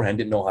people beforehand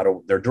didn't know how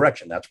to their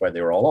direction. That's why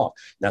they were all off.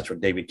 And that's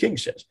what David King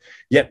says.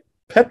 Yet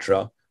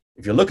Petra,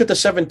 if you look at the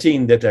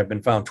 17 that have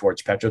been found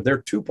towards Petra,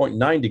 they're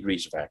 2.9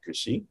 degrees of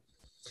accuracy.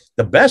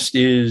 The best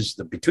is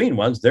the between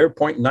ones, they're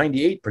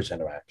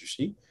 0.98% of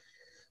accuracy.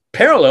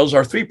 Parallels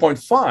are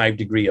 3.5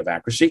 degree of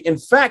accuracy. In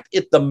fact,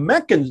 the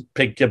Meccan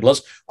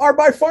Qiblas are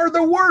by far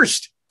the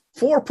worst,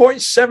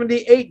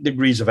 4.78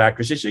 degrees of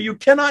accuracy. So you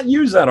cannot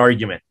use that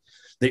argument.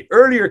 The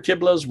earlier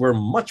Qiblas were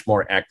much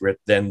more accurate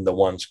than the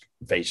ones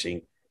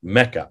facing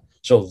Mecca.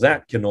 So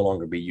that can no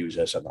longer be used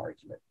as an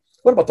argument.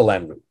 What about the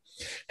land route?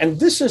 And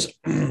this is,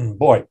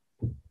 boy,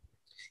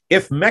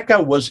 if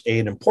Mecca was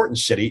an important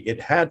city, it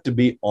had to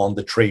be on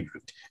the trade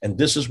route. And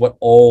this is what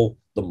all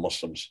the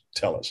Muslims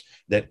tell us,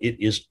 that it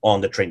is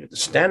on the trade route. The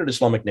standard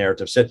Islamic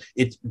narrative said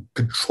it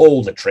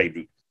controlled the trade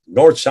route,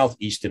 north, south,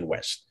 east, and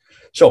west.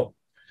 So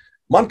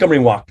Montgomery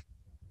Watt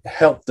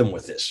helped them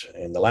with this.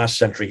 In the last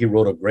century, he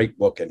wrote a great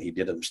book and he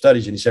did some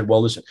studies. And he said,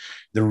 well, listen,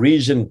 the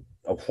reason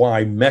of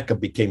why Mecca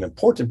became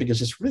important,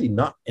 because it's really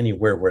not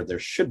anywhere where there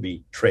should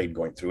be trade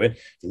going through it.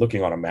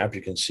 Looking on a map,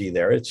 you can see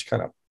there, it's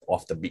kind of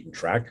off the beaten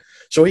track.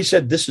 So he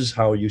said, this is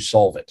how you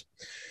solve it.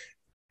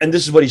 And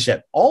this is what he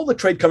said. All the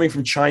trade coming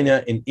from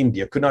China and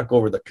India could not go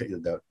over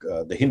the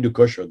Hindu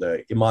Kush or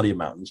the Himalaya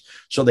Mountains.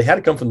 So they had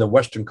to come from the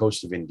western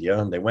coast of India,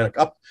 and they went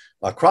up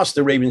across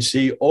the Arabian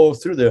Sea,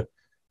 through the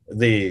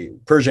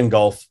Persian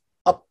Gulf,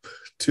 up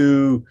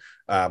to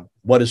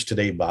what is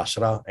today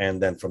Basra. And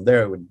then from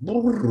there, it would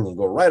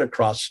go right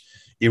across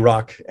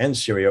Iraq and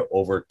Syria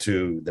over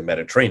to the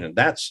Mediterranean.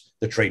 That's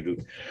the trade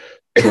route.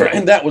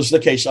 And that was the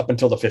case up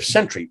until the 5th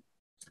century.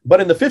 But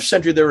in the 5th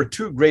century, there were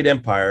two great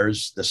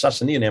empires, the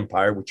Sasanian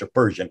Empire, which are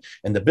Persian,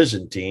 and the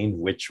Byzantine,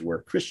 which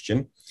were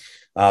Christian.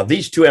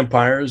 These two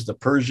empires, the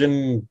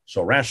Persian,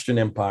 Zoroastrian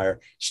Empire,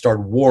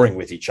 started warring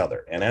with each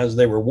other. And as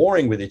they were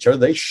warring with each other,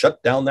 they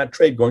shut down that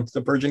trade going to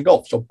the Persian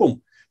Gulf. So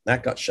boom,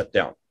 that got shut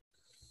down.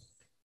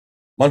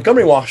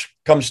 Montgomery Watt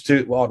comes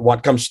to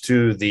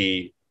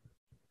the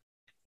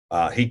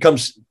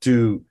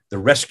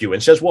rescue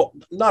and says, well,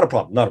 not a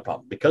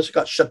problem. Because it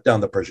got shut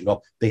down the Persian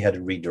Gulf, they had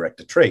to redirect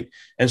the trade.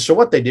 And so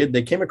what they did,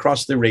 they came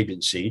across the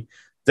Arabian Sea,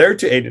 there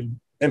to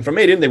Aden, and from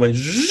Aden, they went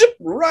zip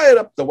right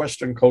up the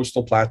western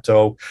coastal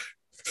plateau,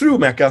 through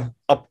Mecca,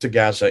 up to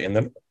Gaza in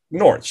the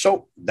north.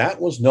 So that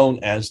was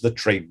known as the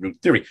trade route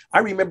theory. I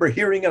remember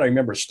hearing it, I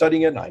remember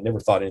studying it, and I never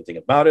thought anything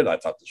about it. I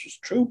thought this was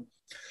true.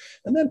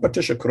 And then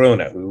Patricia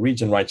Corona, who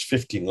reads and writes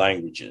 15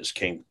 languages,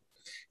 came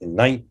in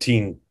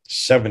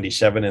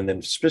 1977, and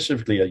then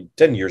specifically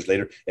 10 years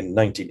later in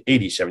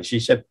 1987, she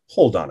said,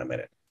 hold on a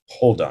minute.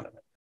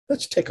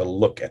 Let's take a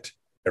look at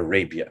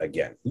Arabia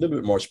again, a little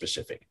bit more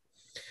specific.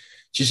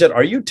 She said,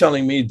 are you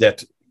telling me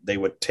that they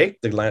would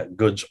take the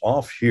goods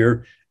off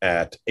here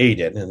at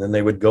Aden, and then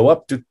they would go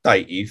up to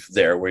Taif,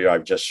 there where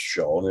I've just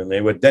shown, and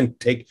they would then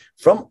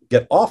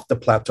get off the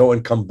plateau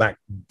and come back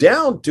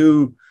down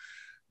to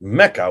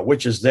Mecca,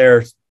 which is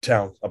their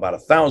town about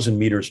 1,000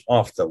 meters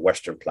off the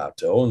Western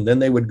Plateau. And then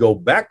they would go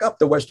back up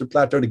the Western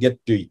Plateau to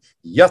get to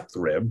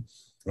Yathrib.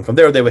 And from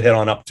there, they would head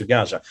on up to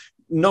Gaza.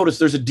 Notice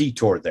there's a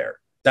detour there.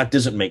 That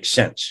doesn't make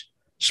sense.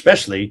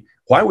 Especially,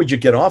 why would you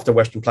get off the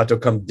Western Plateau,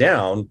 come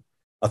down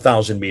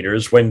 1,000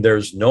 meters when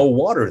there's no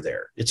water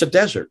there? It's a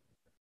desert.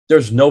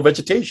 There's no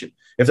vegetation.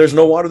 If there's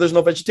no water, there's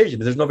no vegetation.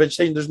 If there's no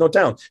vegetation, there's no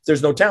town. If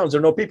there's no towns, there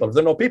are no people. If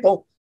there are no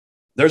people,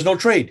 there's no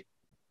trade.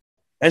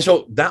 And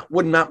so that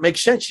would not make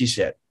sense, she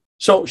said.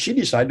 So she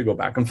decided to go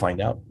back and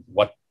find out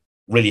what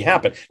really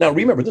happened. Now,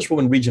 remember, this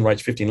woman reads and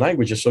writes 15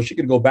 languages, so she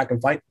could go back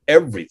and find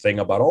everything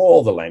about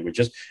all the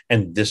languages.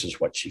 And this is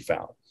what she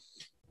found.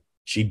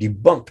 She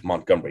debunked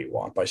Montgomery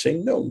Watt by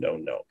saying, no.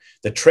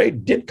 The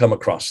trade did come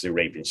across the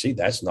Arabian Sea.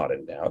 That's not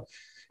in doubt.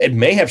 It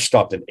may have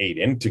stopped at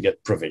Aden to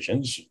get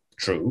provisions,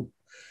 true,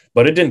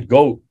 but it didn't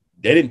go,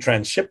 they didn't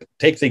transship,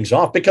 take things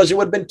off because it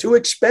would have been too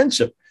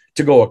expensive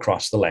to go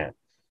across the land.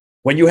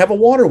 When you have a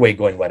waterway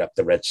going right up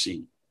the Red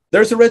Sea,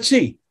 there's the Red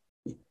Sea.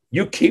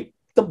 You keep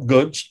the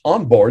goods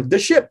on board the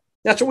ship.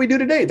 That's what we do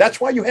today.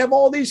 That's why you have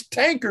all these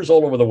tankers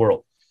all over the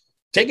world,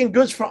 taking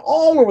goods from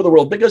all over the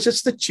world, because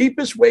it's the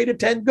cheapest way to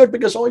tend good,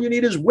 because all you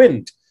need is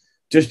wind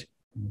to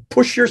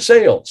push your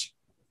sails.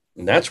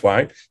 And that's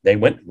why they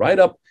went right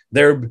up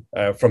there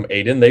from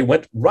Aden. They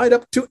went right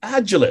up to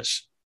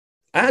Agilis.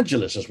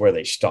 Agilis is where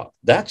they stopped.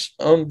 That's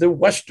on the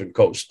western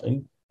coast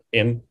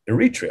in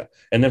Eritrea.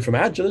 And then from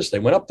Agilis, they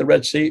went up the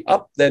Red Sea,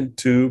 up then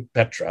to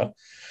Petra,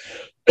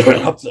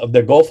 up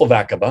the Gulf of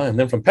Aqaba, and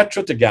then from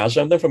Petra to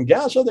Gaza, and then from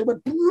Gaza, they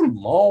went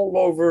all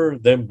over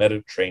the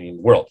Mediterranean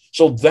world.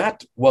 So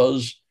that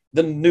was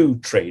the new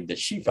trade that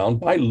she found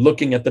by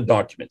looking at the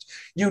documents.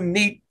 You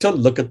need to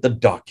look at the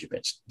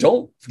documents.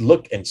 Don't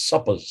look and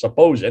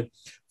suppose it.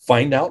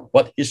 Find out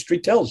what history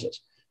tells us.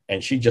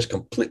 And she just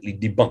completely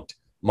debunked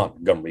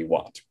Montgomery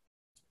Watt.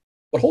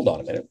 But hold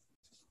on a minute.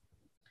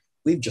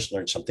 We've just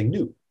learned something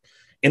new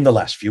in the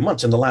last few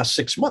months, in the last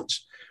 6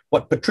 months,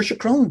 what Patricia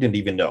Crone didn't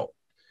even know.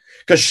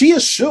 Because she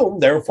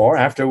assumed, therefore,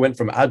 after it went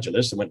from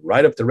Agilis, it went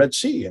right up the Red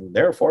Sea, and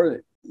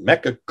therefore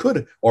Mecca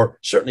could, or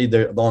certainly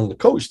along the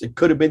coast, it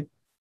could have been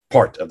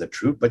part of the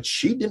truth, but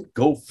she didn't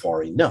go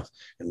far enough.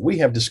 And we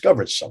have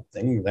discovered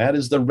something, that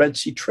is the Red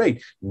Sea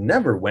trade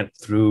never went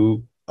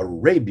through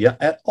Arabia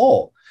at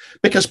all.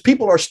 Because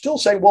people are still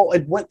saying, well,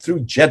 it went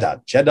through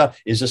Jeddah. Jeddah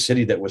is a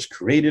city that was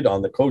created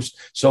on the coast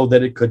so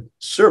that it could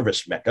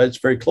service Mecca. It's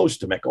very close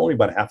to Mecca, only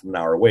about half an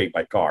hour away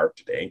by car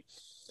today.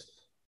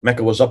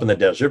 Mecca was up in the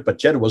desert, but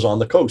Jeddah was on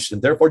the coast.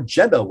 And therefore,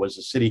 Jeddah was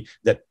the city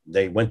that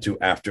they went to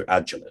after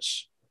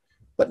Agilis.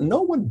 But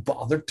no one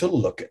bothered to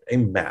look at a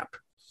map.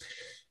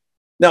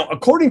 Now,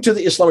 according to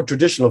the Islamic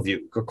traditional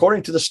view,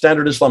 according to the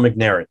standard Islamic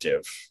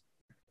narrative,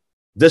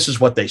 this is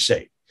what they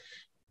say.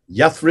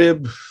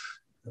 Yathrib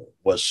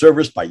was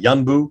serviced by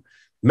Yanbu.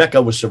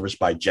 Mecca was serviced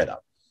by Jeddah.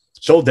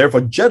 So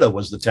therefore, Jeddah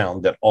was the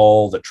town that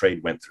all the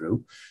trade went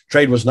through.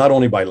 Trade was not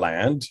only by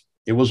land,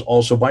 it was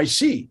also by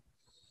sea.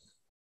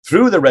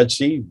 Through the Red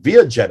Sea,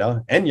 via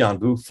Jeddah and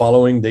Yanbu,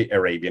 following the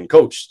Arabian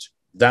coast.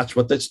 That's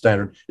what the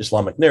standard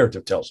Islamic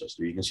narrative tells us.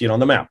 You can see it on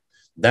the map.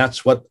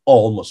 That's what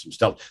all Muslims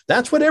tell.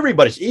 That's what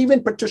everybody's,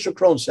 even Patricia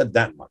Crone said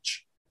that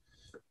much.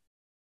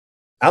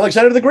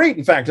 Alexander the Great,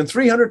 in fact, in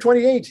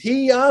 328,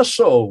 he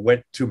also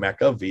went to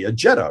Mecca via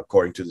Jeddah,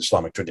 according to the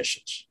Islamic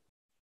traditions.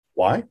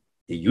 Why?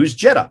 He used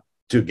Jeddah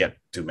to get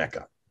to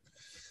Mecca.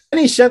 And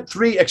he sent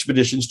 3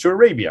 expeditions to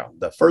Arabia.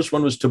 The first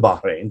one was to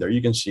Bahrain. There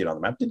you can see it on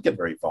the map. Didn't get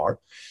very far.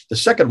 The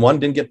second one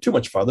didn't get too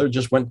much farther.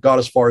 Just got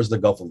as far as the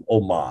Gulf of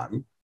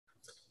Oman.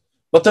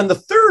 But then the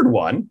third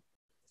one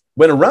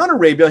went around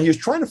Arabia. He was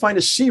trying to find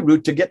a sea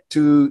route to get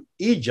to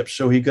Egypt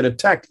so he could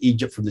attack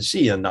Egypt from the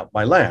sea and not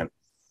by land.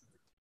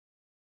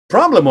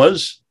 Problem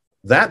was,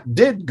 that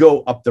did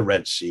go up the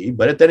Red Sea,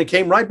 but then it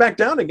came right back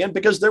down again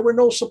because there were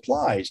no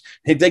supplies.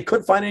 They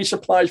couldn't find any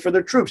supplies for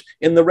their troops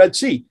in the Red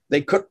Sea.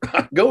 They could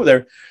not go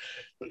there,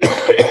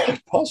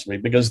 possibly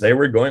because they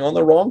were going on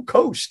the wrong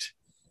coast.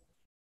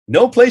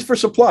 No place for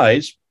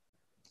supplies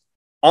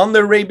on the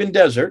Arabian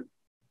desert.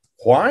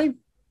 Why?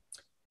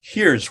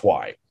 Here's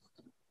why.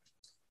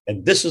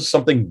 And this is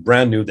something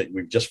brand new that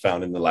we've just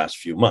found in the last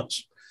few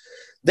months.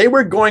 They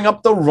were going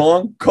up the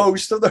wrong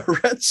coast of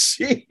the Red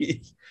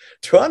Sea.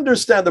 To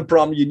understand the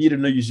problem, you need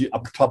to use a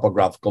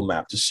topographical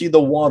map to see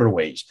the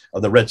waterways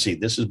of the Red Sea.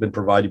 This has been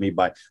provided to me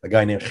by a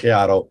guy named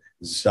Chiaro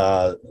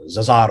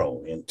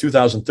Zazzaro in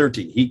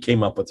 2013. He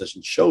came up with this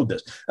and showed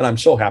this, and I'm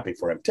so happy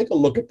for him. Take a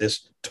look at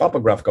this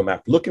topographical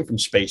map, looking from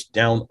space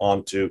down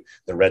onto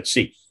the Red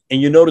Sea.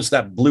 And you notice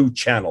that blue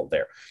channel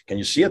there. Can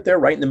you see it there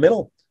right in the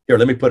middle? Here,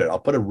 let me put it. I'll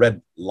put a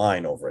red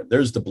line over it.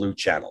 There's the blue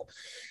channel.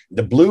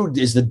 The blue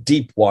is the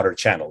deep water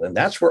channel, and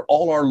that's where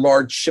all our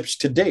large ships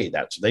today,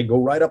 they go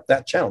right up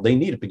that channel. They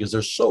need it because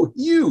they're so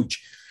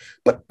huge.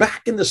 But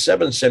back in the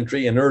 7th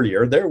century and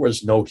earlier, there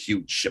was no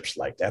huge ships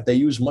like that. They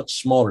used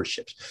much smaller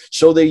ships.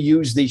 So they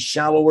used these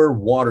shallower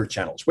water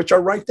channels, which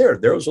are right there.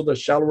 Those are the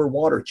shallower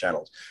water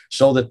channels,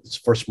 so that it's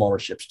for smaller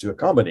ships to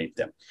accommodate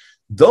them.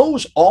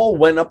 Those all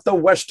went up the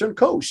western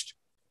coast.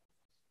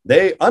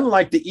 They,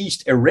 unlike the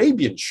East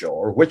Arabian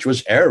shore, which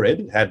was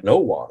arid, had no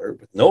water,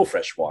 with no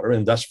fresh water,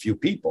 and thus few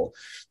people,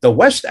 the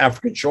West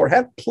African shore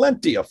had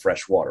plenty of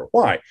fresh water.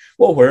 Why?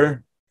 Well,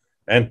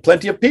 and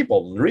plenty of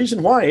people. And the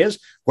reason why is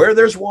where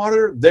there's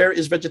water, there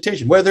is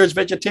vegetation. Where there's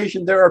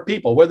vegetation, there are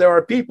people. Where there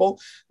are people,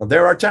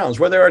 there are towns.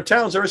 Where there are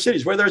towns, there are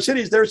cities. Where there are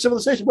cities, there is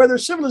civilization. Where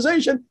there's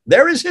civilization,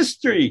 there is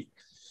history.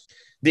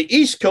 The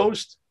East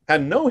Coast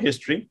had no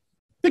history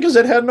because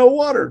it had no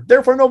water,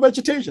 therefore no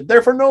vegetation,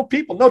 therefore no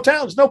people, no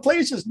towns, no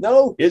places,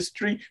 no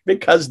history,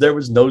 because there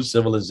was no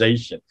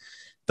civilization.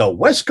 The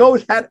West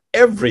Coast had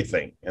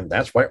everything, and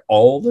that's why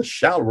all the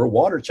shallower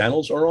water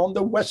channels are on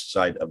the west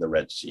side of the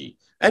Red Sea.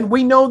 And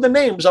we know the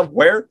names of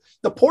where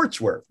the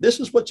ports were. This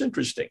is what's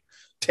interesting.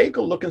 Take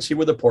a look and see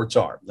where the ports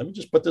are. Let me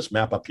just put this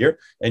map up here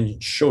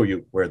and show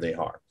you where they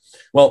are.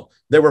 Well,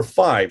 there were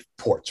 5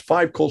 ports,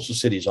 5 coastal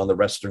cities on the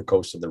western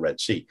coast of the Red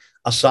Sea.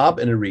 Asab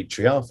in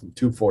Eritrea from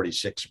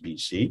 246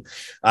 BC.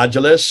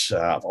 Agilis,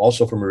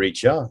 also from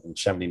Eritrea in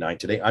 79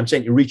 today. I'm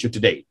saying Eritrea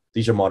today.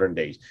 These are modern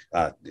days,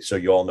 so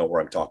you all know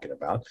where I'm talking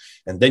about.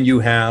 And then you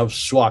have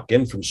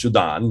Suakin from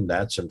Sudan.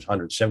 That's in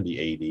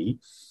 170 AD.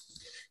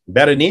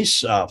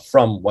 Berenice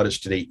from what is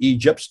today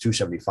Egypt,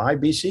 275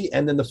 BC.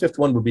 And then the 5th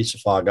one would be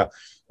Safaga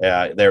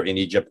there in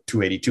Egypt,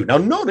 282. Now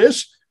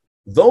notice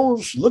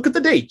those, look at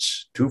the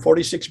dates,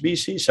 246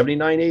 BC,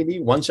 79 AD,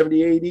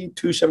 170 AD,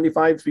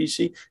 275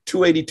 BC,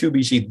 282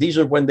 BC. These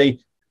are when the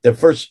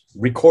first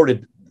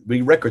recorded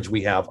records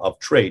we have of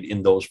trade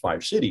in those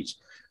 5 cities.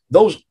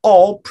 Those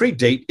all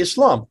predate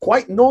Islam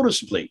quite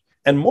noticeably.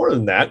 And more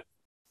than that,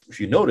 if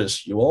you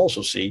notice, you will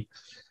also see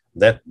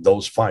that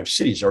those 5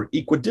 cities are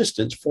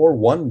equidistant for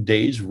 1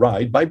 day's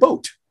ride by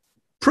boat,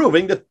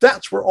 proving that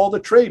that's where all the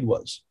trade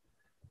was.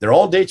 They're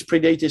all dates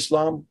predate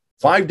Islam,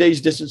 5 days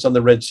distance on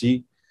the Red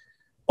Sea.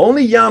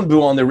 Only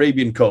Yanbu on the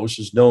Arabian coast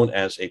is known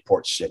as a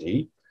port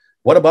city.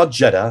 What about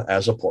Jeddah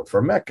as a port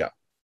for Mecca?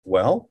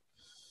 Well,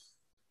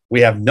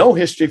 we have no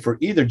history for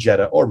either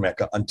Jeddah or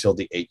Mecca until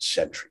the 8th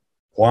century.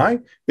 Why?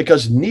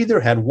 Because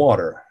neither had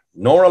water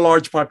nor a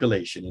large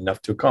population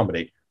enough to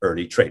accommodate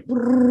early trade.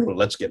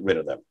 Let's get rid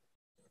of them.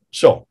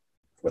 So,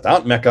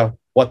 without Mecca,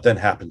 what then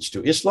happens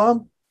to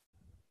Islam?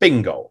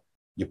 Bingo.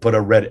 You put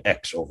a red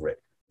X over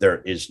it.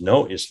 There is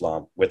no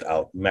Islam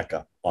without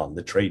Mecca on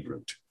the trade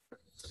route.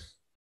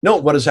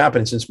 Note what has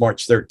happened since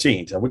March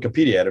 13th. A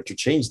Wikipedia editor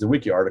changed the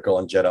wiki article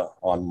on Jeddah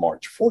on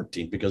March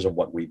 14th because of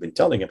what we've been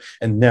telling him.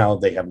 And now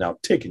they have now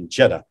taken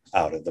Jeddah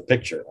out of the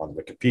picture on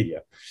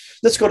Wikipedia.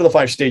 Let's go to the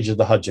 5 stages of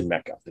the Hajj in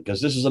Mecca,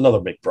 because this is another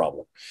big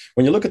problem.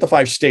 When you look at the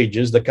 5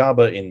 stages, the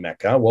Kaaba in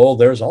Mecca, well,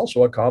 there's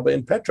also a Kaaba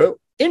in Petra.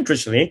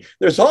 Interestingly,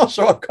 there's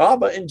also a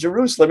Kaaba in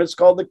Jerusalem. It's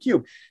called the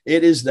Cube.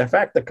 It is, in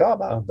fact, the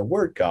Kaaba, the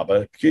word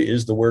Kaaba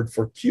is the word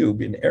for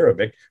cube in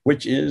Arabic,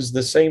 which is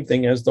the same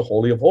thing as the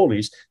Holy of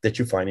Holies that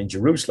you find in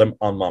Jerusalem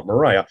on Mount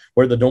Moriah,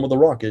 where the Dome of the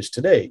Rock is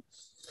today.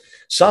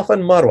 Safa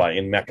and Marwa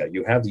in Mecca,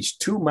 you have these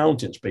 2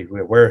 mountains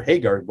where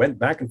Hagar went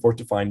back and forth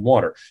to find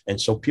water.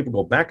 And so people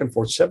go back and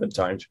forth 7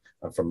 times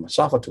from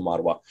Safa to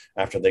Marwa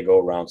after they go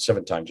around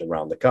 7 times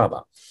around the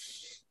Kaaba.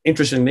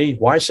 Interestingly,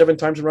 why 7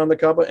 times around the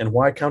Kaaba and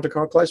why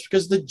counterclockwise?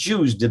 Because the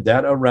Jews did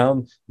that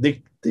around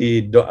the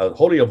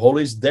Holy of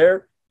Holies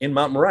there in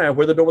Mount Moriah,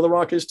 where the Dome of the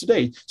Rock is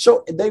today.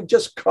 So they've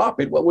just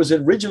copied what was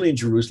originally in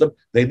Jerusalem.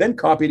 They then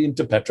copied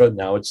into Petra.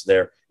 Now it's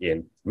there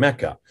in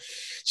Mecca.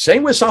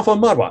 Same with Safa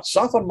and Marwa.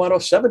 Safa and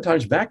Marwa 7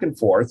 times back and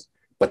forth.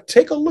 But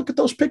take a look at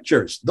those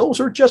pictures. Those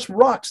are just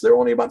rocks. They're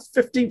only about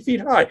 15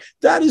 feet high.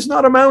 That is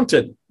not a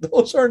mountain.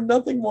 Those are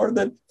nothing more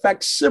than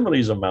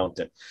facsimiles of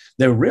mountain.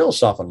 The real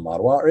Safa and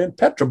Marwa are in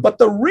Petra, but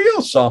the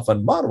real Safa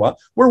and Marwa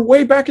were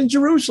way back in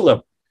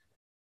Jerusalem.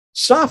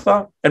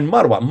 Safa and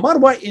Marwa.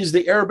 Marwa is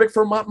the Arabic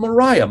for Mount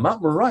Moriah.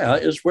 Mount Moriah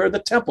is where the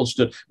temple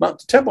stood. The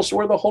temple is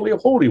where the Holy of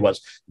Holies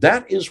was.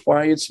 That is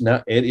why it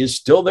is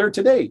still there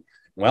today.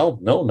 Well,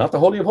 no, not the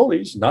Holy of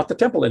Holies, not the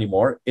temple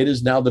anymore. It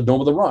is now the Dome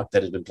of the Rock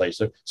that has been placed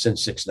there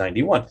since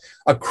 691.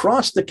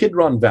 Across the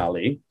Kidron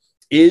Valley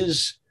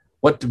is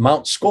what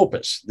Mount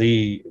Scopus.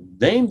 The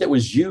name that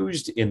was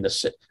used in the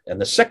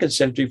 2nd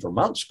century for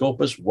Mount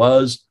Scopus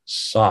was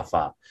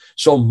Safa.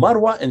 So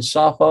Marwa and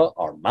Safa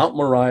are Mount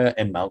Moriah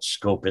and Mount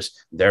Scopus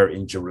there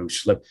in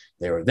Jerusalem.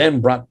 They were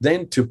then brought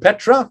to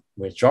Petra,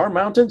 which are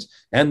mountains,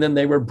 and then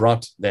they were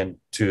brought then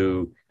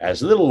to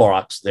as little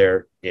rocks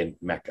there in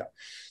Mecca.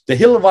 The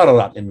hill of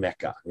Ararat in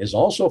Mecca is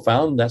also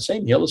found, that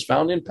same hill is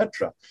found in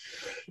Petra.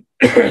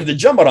 The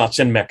Jamarats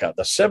in Mecca,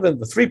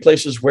 the 3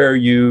 places where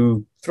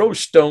you throw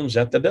stones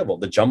at the devil.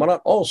 The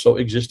Jamarat also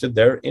existed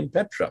there in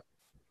Petra.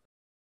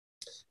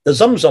 The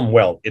Zamzam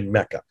well in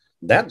Mecca,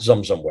 that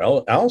Zamzam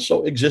well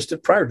also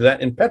existed prior to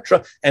that in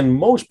Petra. And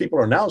most people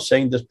are now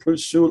saying the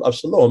Pool of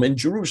Siloam in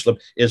Jerusalem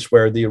is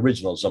where the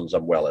original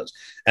Zamzam well is.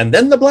 And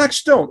then the Black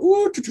Stone.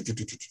 Ooh,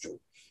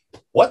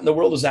 What in the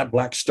world is that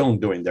black stone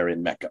doing there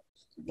in Mecca?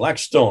 Black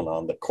stone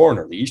on the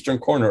corner, the eastern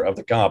corner of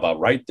the Kaaba,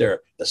 right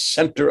there, the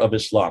center of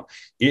Islam.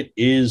 It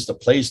is the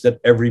place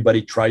that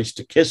everybody tries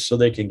to kiss so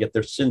they can get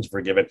their sins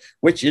forgiven,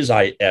 which is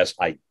as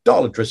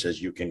idolatrous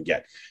as you can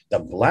get. The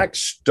black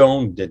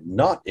stone did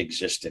not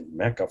exist in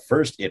Mecca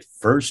first. It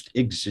first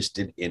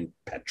existed in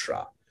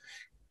Petra.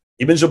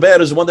 Ibn Zubair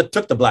is the one that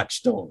took the black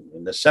stone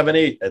in the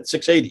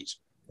 680s,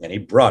 and he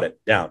brought it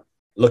down,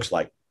 looks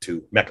like,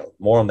 to Mecca.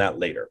 More on that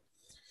later.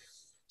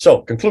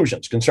 So,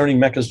 conclusions concerning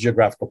Mecca's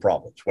geographical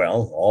problems.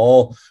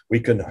 Well, we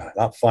could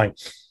not find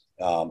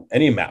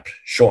any map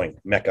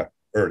showing Mecca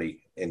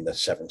early in the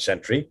 7th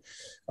century.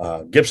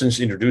 Gibson's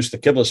introduced the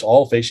Qiblas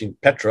all facing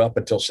Petra up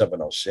until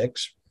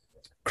 706.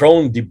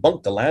 Crone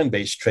debunked the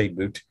land-based trade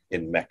route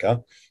in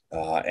Mecca,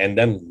 and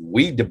then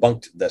we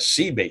debunked the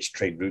sea-based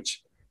trade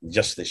routes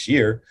just this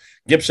year.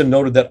 Gibson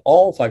noted that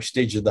all 5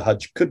 stages of the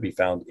Hajj could be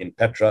found in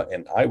Petra,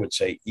 and I would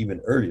say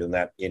even earlier than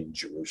that in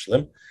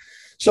Jerusalem.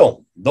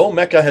 So, though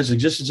Mecca has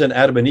existed in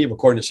Adam and Eve,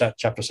 according to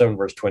chapter 7,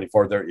 verse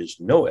 24, there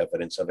is no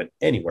evidence of it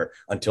anywhere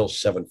until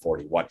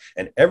 741.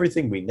 And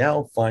everything we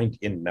now find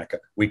in Mecca,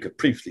 we could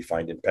previously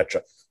find in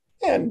Petra.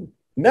 And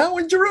now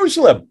in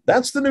Jerusalem.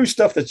 That's the new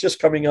stuff that's just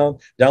coming on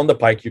down the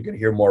pike. You can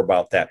hear more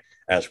about that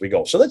as we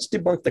go. So let's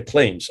debunk the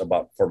claims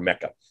for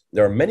Mecca.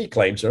 There are many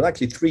claims. There are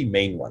actually 3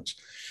 main ones.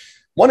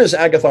 One is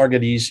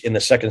Agatharchides in the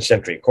 2nd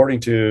century. According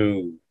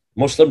to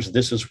Muslims,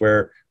 this is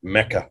where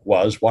Mecca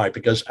was. Why?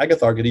 Because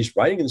Agatharchides,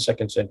 writing in the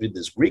 2nd century,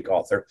 this Greek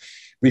author,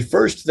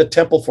 refers to the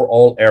temple for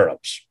all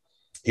Arabs.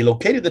 He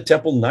located the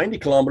temple 90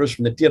 kilometers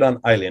from the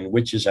Tiran Island,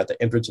 which is at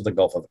the entrance of the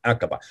Gulf of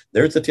Aqaba.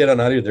 There's the Tiran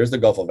Island, there's the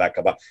Gulf of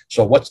Aqaba.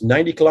 So what's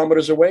 90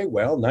 kilometers away?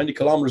 Well, 90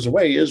 kilometers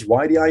away is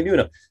Wadi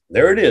Ainuna.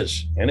 There it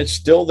is, and it's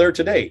still there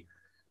today.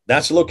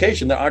 That's the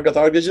location that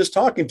Agatharchides is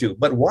talking to.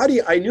 But Wadi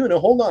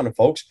Ainuna, hold on,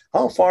 folks,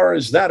 how far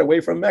is that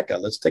away from Mecca?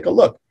 Let's take a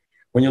look.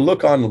 When you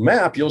look on the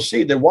map, you'll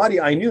see that Wadi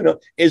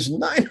Ainuna is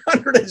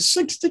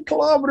 960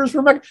 kilometers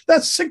from Mecca.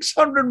 That's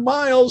 600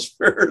 miles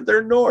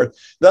further north.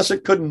 Thus,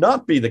 it could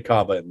not be the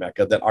Kaaba in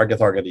Mecca that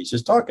Agatharchides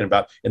is talking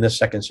about in the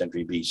 2nd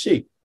century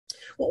BC.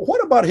 Well,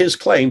 what about his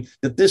claim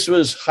that this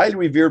was highly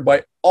revered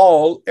by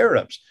all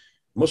Arabs?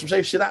 Muslims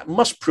say, see, that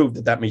must prove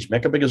that that means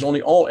Mecca because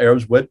only all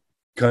Arabs would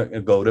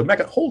go to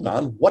Mecca. Hold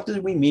on. What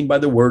did we mean by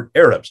the word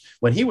Arabs?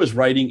 When he was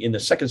writing in the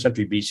 2nd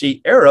century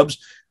BC, Arabs,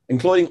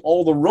 including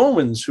all the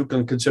Romans who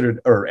can consider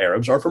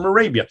Arabs, are from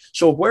Arabia.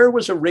 So where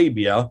was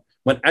Arabia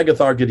when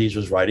Agatharchides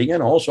was writing,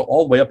 and also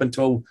all the way up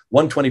until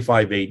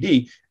 125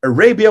 AD?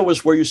 Arabia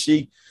was where you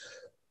see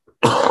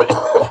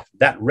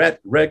that red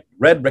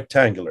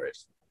rectangular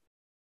is.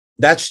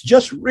 That's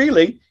just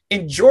really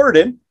in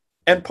Jordan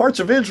and parts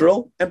of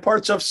Israel and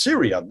parts of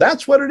Syria.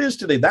 That's what it is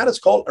today. That is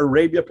called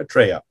Arabia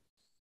Petraea.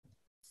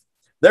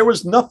 There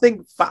was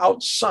nothing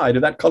outside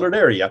of that colored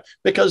area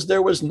because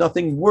there was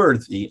nothing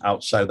worthy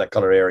outside of that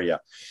colored area.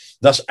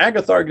 Thus,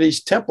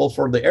 Agatharchides' temple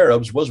for the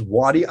Arabs was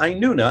Wadi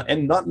Ainuna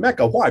and not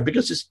Mecca. Why?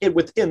 Because it's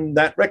within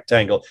that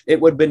rectangle.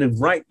 It would have been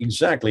right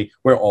exactly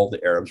where all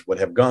the Arabs would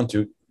have gone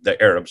to,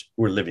 the Arabs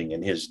who were living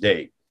in his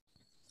day.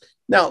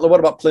 Now, what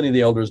about Pliny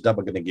the Elder's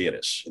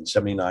Dabaganagiris in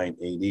 79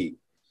 AD?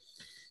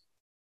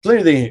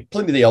 Pliny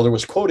the Elder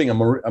was quoting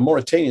a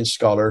Mauritanian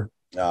scholar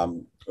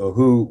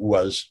who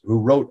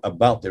wrote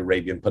about the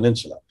Arabian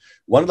Peninsula.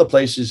 One of the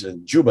places,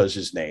 Juba is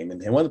his name,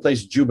 and one of the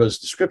places Juba's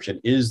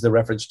description is the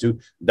reference to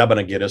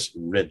Dabanagiris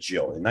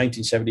Regio. In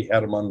 1970,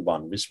 Hermann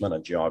von Wissmann, a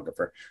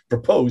geographer,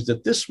 proposed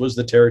that this was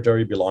the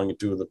territory belonging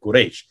to the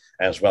Quraysh,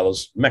 as well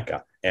as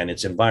Mecca and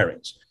its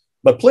environs.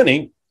 But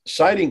Pliny,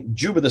 citing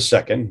Juba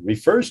II,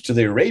 refers to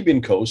the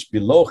Arabian coast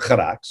below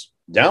Kharax,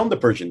 down the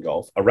Persian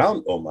Gulf,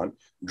 around Oman,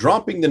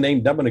 dropping the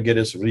name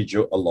Dabanagiris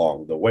Regio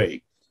along the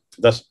way.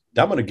 Thus,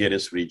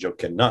 Dabanagiris Regio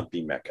cannot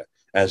be Mecca,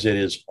 as it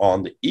is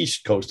on the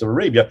east coast of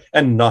Arabia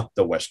and not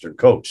the western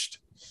coast.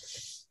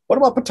 What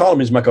about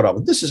Ptolemy's Mecca?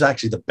 This is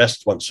actually the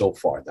best one so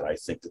far that I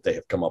think that they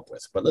have come up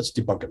with, but let's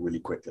debunk it really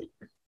quickly.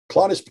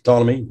 Claudius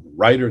Ptolemy,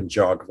 writer and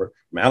geographer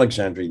from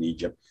Alexandria in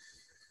Egypt,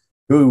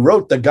 who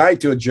wrote the Guide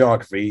to a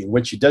Geography in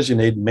which he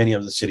designated many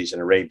of the cities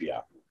in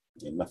Arabia.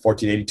 In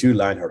 1482,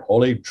 Lionheart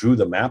Holle drew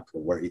the map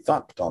where he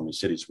thought Ptolemy's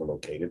cities were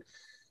located.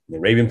 In the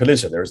Arabian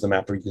Peninsula, there's the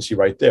map where you can see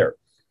right there.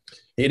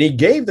 And he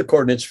gave the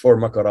coordinates for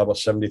Makaraba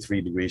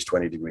 73 degrees,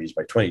 20 degrees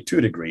by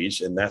 22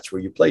 degrees, and that's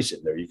where you place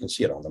it there. You can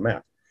see it on the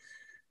map.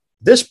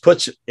 This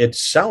puts it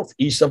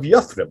southeast of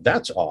Yathrib.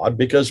 That's odd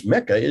because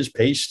Mecca is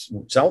placed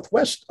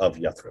southwest of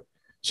Yathrib.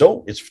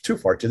 So it's too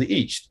far to the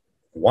east.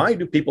 Why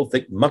do people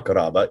think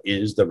Makaraba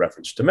is the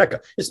reference to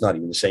Mecca? It's not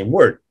even the same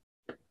word.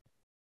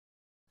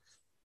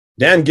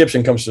 Dan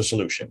Gibson comes to a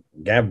solution.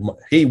 Dan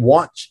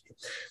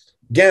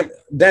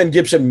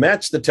Gibson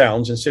matched the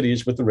towns and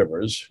cities with the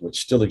rivers, which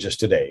still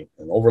exist today,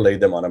 and overlaid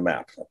them on a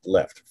map at the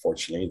left.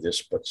 Fortunately,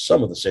 this puts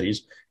some of the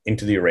cities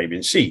into the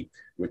Arabian Sea,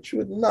 which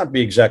would not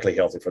be exactly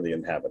healthy for the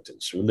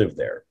inhabitants who live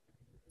there.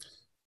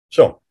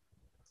 So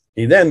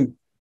he then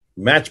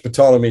matched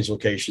Ptolemy's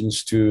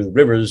locations to the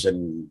rivers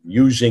and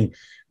using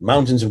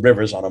mountains and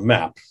rivers on a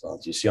map,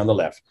 as you see on the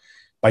left.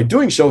 By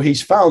doing so,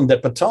 he's found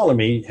that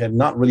Ptolemy had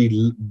not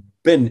really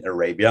been in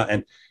Arabia,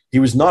 and he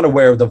was not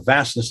aware of the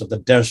vastness of the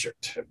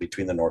desert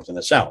between the north and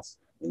the south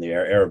in the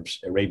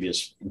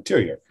Arabia's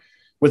interior,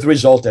 with the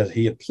result that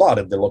he had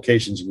plotted the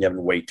locations in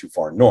Yemen way too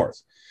far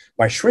north.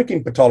 By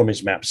shrinking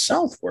Ptolemy's map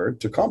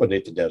southward to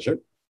accommodate the desert,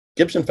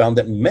 Gibson found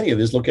that many of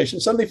his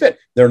locations suddenly fit.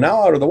 They're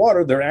now out of the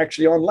water. They're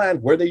actually on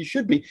land where they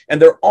should be,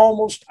 and they're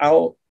almost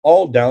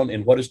all down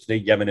in what is today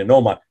Yemen and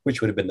Oman,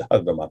 which would have been the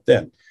Hadramaut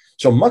then.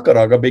 So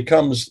Makkah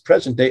becomes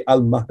present-day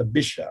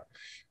Al-Mahabisha.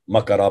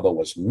 Makkah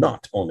was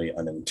not only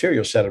an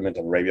interior settlement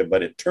of Arabia,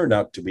 but it turned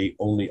out to be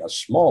only a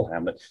small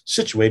hamlet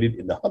situated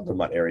in the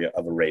Hadramaut area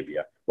of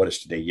Arabia, what is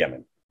today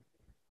Yemen,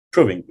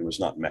 proving it was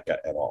not Mecca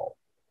at all.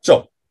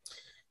 So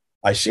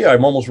I see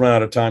I'm almost run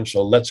out of time,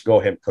 so let's go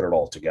ahead and put it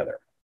all together.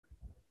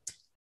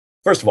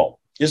 First of all,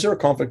 is there a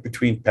conflict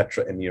between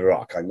Petra and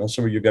Iraq? I know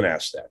some of you are going to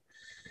ask that.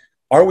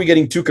 Are we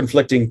getting two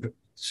conflicting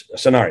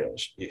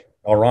scenarios,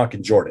 Iraq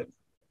and Jordan,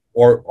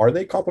 or are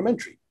they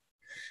complementary?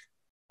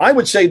 I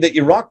would say that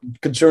Iraq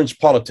concerns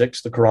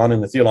politics, the Quran,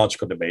 and the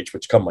theological debates,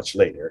 which come much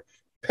later.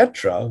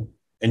 Petra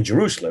and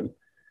Jerusalem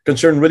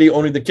concern really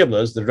only the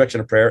Qiblas, the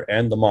direction of prayer,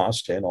 and the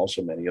mosque, and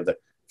also many of the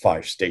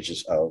 5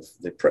 stages of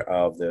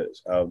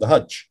the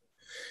Hajj.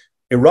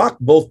 Iraq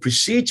both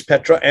precedes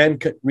Petra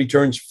and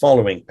returns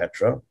following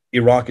Petra.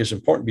 Iraq is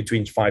important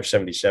between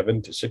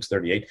 577 to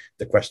 638,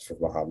 the quest for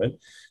Muhammad.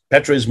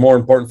 Petra is more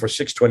important for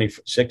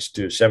 626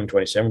 to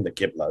 727, the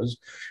Qiblas.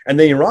 And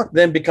then Iraq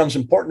then becomes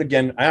important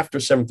again after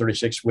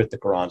 736 with the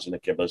Qurans and the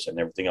Qiblas and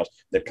everything else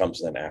that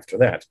comes then after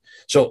that.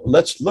 So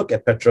let's look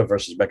at Petra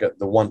versus Mecca,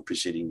 the one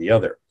preceding the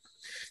other.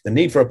 The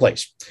need for a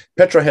place.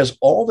 Petra has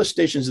all the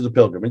stations of the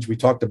pilgrimage. We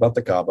talked about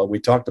the Kaaba. We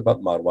talked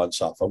about Marwa and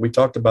Safa. We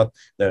talked about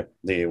the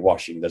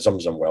washing, the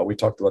Zamzam well. We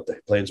talked about the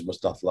plains of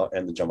Mustafa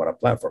and the Jamarat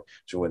platform.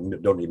 So we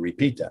don't need to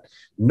repeat that.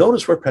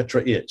 Notice where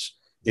Petra is.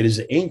 It is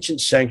the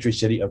ancient sanctuary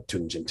city of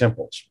tombs and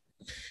temples.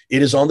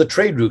 It is on the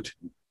trade route,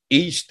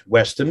 east,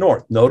 west, and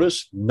north.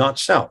 Notice, not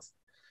south.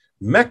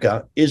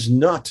 Mecca is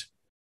not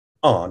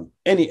on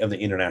any of the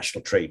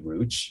international trade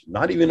routes,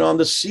 not even on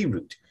the sea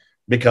route,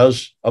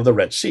 because of the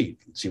Red Sea.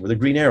 See where the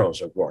green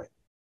arrows are going.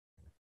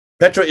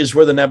 Petra is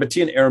where the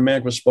Nabatean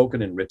Aramaic was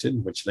spoken and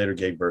written, which later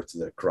gave birth to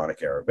the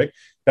Quranic Arabic.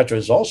 Petra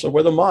is also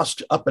where the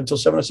mosques up until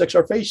 706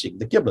 are facing,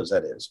 the Qiblas,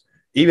 that is,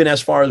 even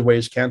as far away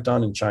as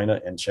Canton in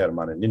China and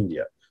Shahriman in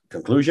India.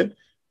 Conclusion,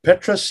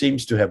 Petra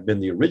seems to have been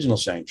the original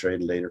sanctuary,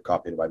 later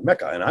copied by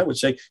Mecca, and I would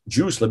say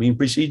Jerusalem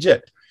precedes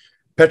it.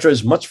 Petra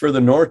is much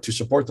further north to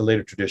support the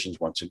later traditions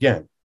once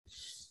again.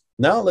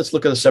 Now let's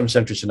look at the 7th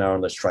century scenario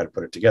and let's try to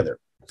put it together.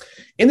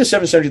 In the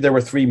 7th century, there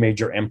were 3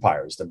 major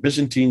empires, the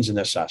Byzantines and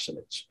the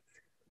Sassanids,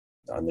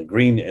 on the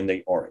green and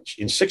the orange.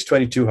 In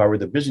 622, however,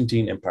 the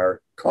Byzantine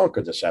Empire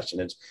conquered the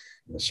Sassanids,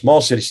 and the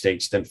small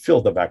city-states then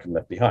filled the vacuum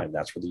left behind.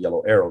 That's where the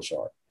yellow arrows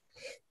are.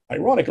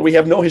 Ironically, we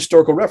have no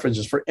historical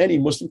references for any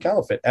Muslim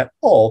caliphate at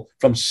all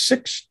from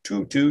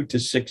 622 to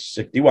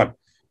 661,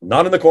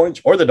 not in the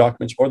coins or the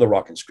documents or the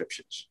rock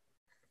inscriptions.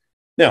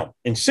 Now,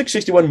 in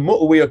 661,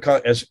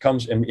 Muawiyah as it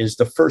comes and is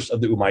the first of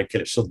the Umayyad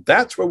caliphs. So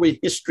that's where the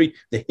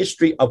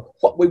history of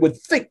what we would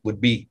think would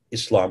be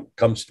Islam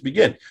comes to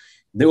begin.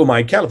 The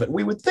Umayyad Caliphate.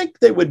 We would think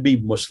they would be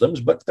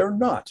Muslims, but they're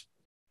not.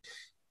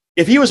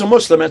 If he was a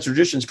Muslim, as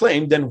traditions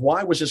claim, then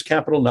why was his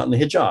capital not in the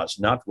Hijaz,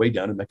 not way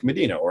down in Mecca,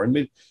 Medina, or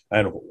in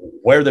and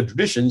where the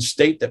traditions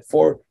state that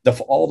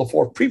all the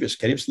 4 previous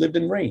caliphs lived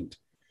and reigned?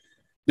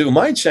 The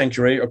Umayyad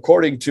sanctuary,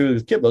 according to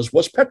the Qiblas,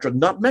 was Petra,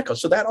 not Mecca.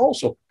 So that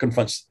also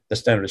confronts the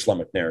standard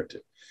Islamic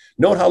narrative.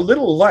 Note how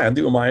little land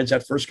the Umayyads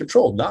at first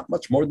controlled, not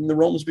much more than the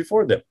Romans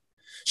before them.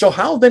 So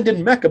how then did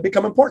Mecca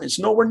become important? It's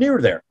nowhere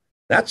near there.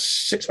 That's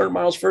 600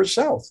 miles further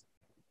south.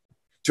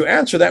 To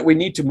answer that, we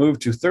need to move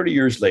to 30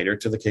 years later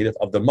to the Caliph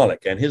Abdul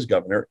Malik and his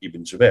governor,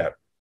 Ibn Zubair.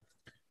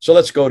 So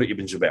let's go to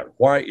Ibn Zubair.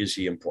 Why is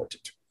he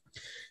important?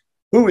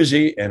 Who is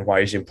he and why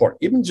is he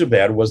important? Ibn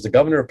Zubair was the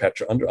governor of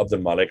Petra under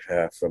Abdul Malik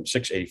from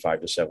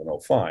 685 to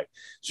 705.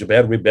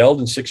 Zubair rebelled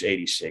in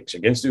 686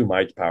 against the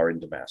Umayyad power in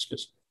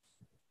Damascus.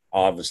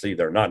 Obviously,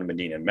 they're not in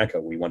Medina and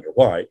Mecca. We wonder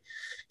why.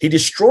 He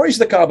destroys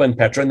the Kaaba in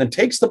Petra and then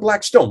takes the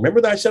black stone.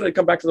 Remember that I said I'd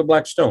come back to the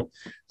black stone.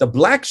 The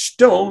black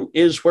stone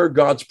is where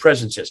God's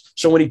presence is.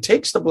 So when he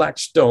takes the black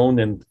stone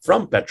and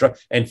from Petra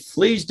and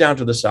flees down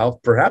to the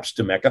south, perhaps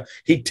to Mecca,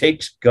 he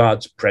takes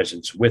God's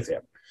presence with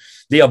him.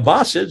 The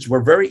Abbasids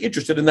were very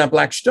interested in that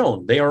black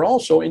stone. They are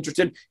also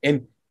interested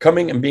in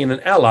coming and being an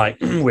ally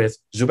with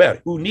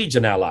Zubair. Who needs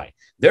an ally?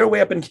 They're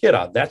way up in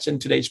Hira. That's in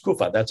today's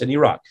Kufa. That's in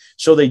Iraq.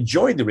 So they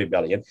joined the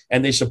rebellion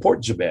and they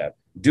support Zubair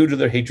due to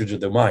their hatred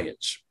of the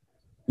Umayyads.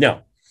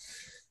 Now,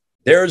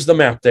 there's the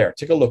map there.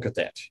 Take a look at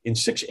that. In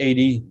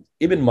 680,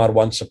 Ibn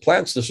Marwan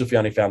supplants the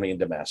Sufyani family in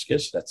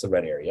Damascus. That's the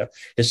red area.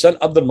 His son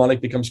Abdul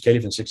Malik becomes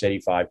caliph in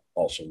 685,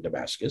 also in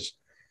Damascus.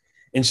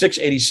 In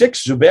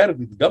 686,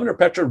 Zubair, governor of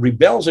Petra,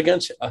 rebels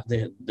against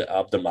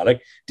Abdul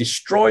Malik,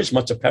 destroys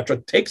much of Petra,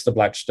 takes the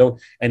black stone,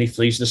 and he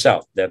flees to the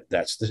south.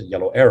 That's the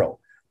yellow arrow,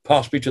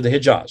 possibly to the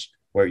Hijaz,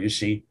 where you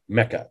see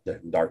Mecca,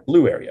 the dark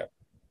blue area.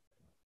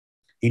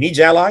 He needs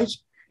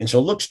allies, and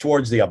so looks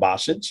towards the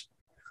Abbasids.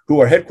 who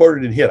are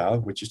headquartered in Hira,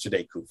 which is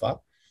today Kufa.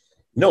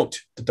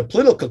 Note that the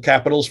political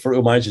capitals for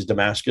Umayyads is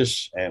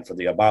Damascus, and for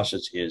the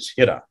Abbasids is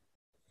Hira.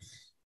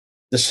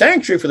 The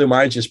sanctuary for the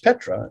Umayyads is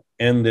Petra,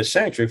 and the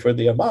sanctuary for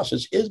the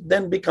Abbasids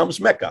then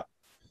becomes Mecca.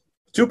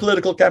 Two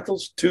political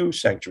capitals, two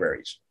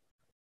sanctuaries.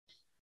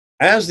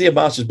 As the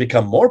Abbasids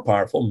become more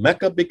powerful,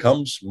 Mecca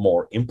becomes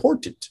more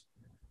important.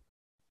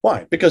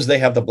 Why? Because they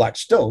have the black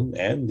stone,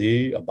 and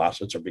the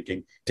Abbasids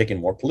are taking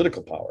more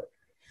political power.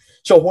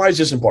 So why is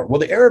this important? Well,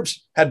 the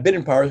Arabs had been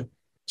in power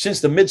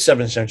since the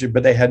mid-7th century,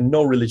 but they had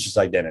no religious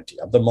identity.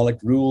 Abd al-Malik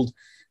ruled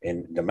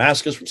in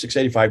Damascus from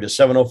 685 to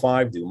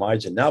 705. The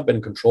Umayyads had now been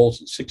in control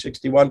since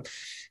 661.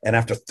 And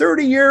after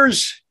 30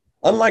 years,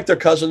 unlike their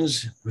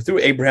cousins through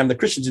Abraham, the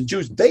Christians and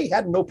Jews, they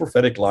had no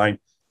prophetic line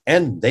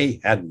and they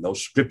had no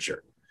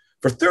scripture.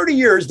 For 30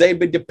 years, they've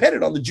been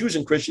dependent on the Jews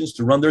and Christians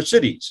to run their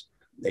cities.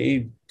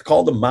 They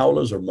called them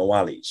Maulas or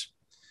Mawalis.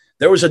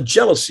 There was a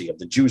jealousy of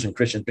the Jews and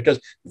Christians because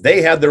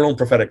they had their own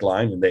prophetic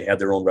line and they had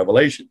their own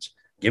revelations,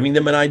 giving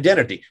them an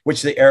identity,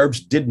 which the Arabs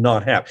did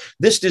not have.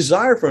 This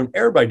desire for an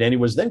Arab identity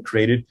was then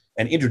created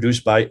and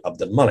introduced by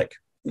Abd al-Malik.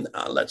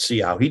 Now, let's see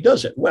how he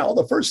does it. Well,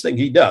 the first thing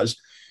he does,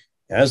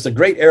 as the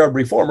great Arab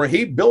reformer,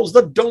 he builds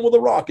the Dome of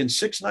the Rock in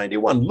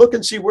 691. Look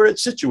and see where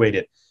it's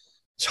situated.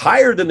 It's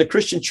higher than the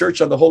Christian church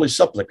on the Holy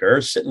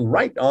Sepulchre, sitting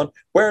right on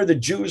where the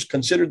Jews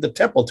considered the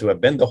temple to have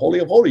been, the Holy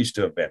of Holies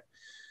to have been.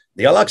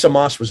 The Al-Aqsa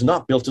Mosque was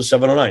not built till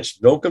 709. So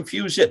don't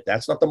confuse it.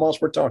 That's not the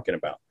mosque we're talking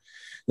about.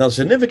 Now, the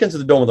significance of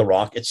the Dome of the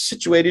Rock, it's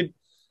situated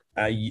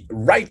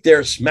right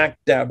there, smack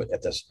dab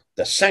at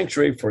the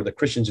sanctuary for the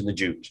Christians and the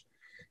Jews.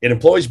 It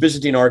employs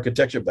Byzantine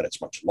architecture, but it's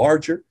much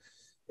larger.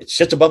 It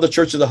sits above the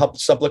Church of the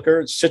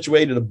Sepulchre. It's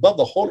situated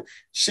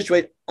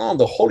situated on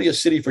the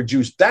holiest city for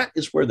Jews. That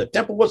is where the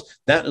temple was.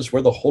 That is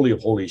where the Holy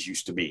of Holies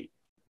used to be.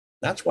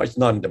 That's why it's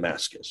not in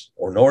Damascus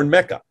nor in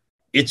Mecca.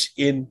 It's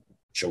in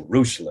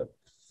Jerusalem.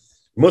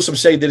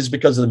 Muslims say that it's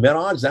because of the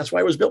Miraj. That's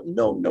why it was built.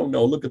 No, no,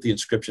 no. Look at the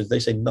inscriptions.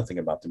 They say nothing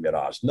about the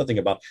Miraj, nothing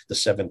about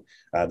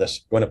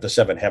going up to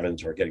 7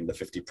 heavens or getting the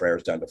 50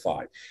 prayers down to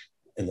 5.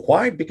 And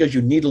why? Because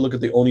you need to look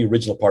at the only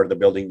original part of the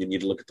building. You need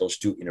to look at those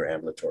 2 inner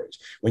ambulatories.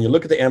 When you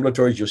look at the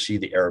ambulatories, you'll see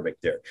the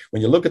Arabic there.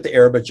 When you look at the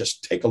Arabic,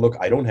 just take a look.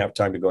 I don't have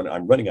time to go in.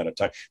 I'm running out of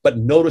time. But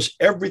notice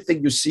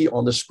everything you see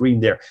on the screen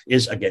there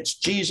is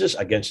against Jesus,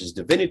 against his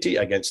divinity,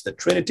 against the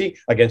Trinity,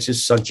 against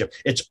his sonship.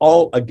 It's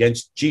all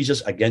against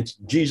Jesus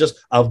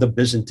of the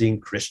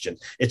Byzantine Christian.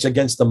 It's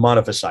against the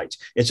Monophysites.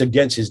 It's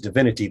against his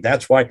divinity.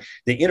 That's why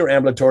the inner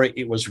ambulatory,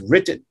 it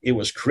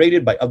was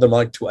created by Abd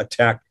al-Malik to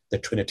attack the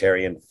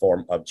Trinitarian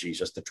form of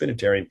Jesus, the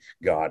Trinitarian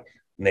God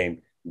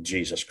named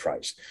Jesus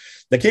Christ.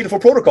 The Caliphal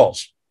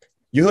Protocols.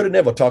 Yehuda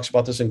Nevo talks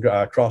about this in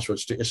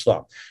Crossroads to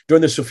Islam.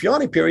 During the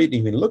Sufyani period,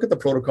 if you look at the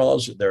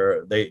protocols,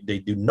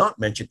 they do not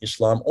mention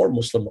Islam or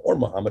Muslim or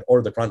Muhammad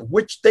or the Quran,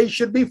 which they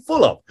should be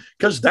full of,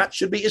 because that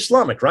should be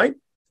Islamic, right?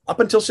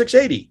 Up until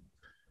 680.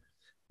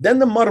 Then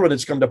the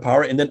Marwanids come to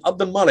power, and then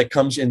Abd al-Malik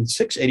comes in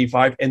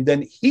 685, and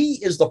then he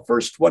is the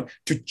first one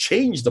to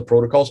change the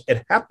protocols.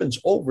 It happens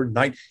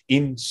overnight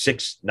in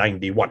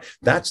 691.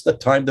 That's the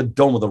time the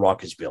Dome of the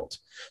Rock is built.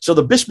 So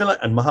the Bismillah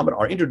and Muhammad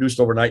are introduced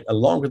overnight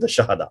along with the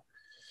Shahada.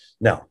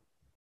 Now,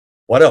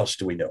 what else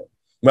do we know?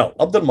 Well,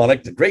 Abd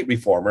al-Malik, the great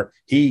reformer,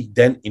 he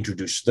then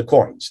introduced the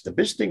coins. The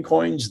Byzantine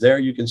coins, there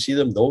you can see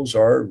them. Those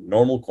are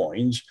normal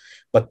coins.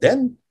 But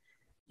then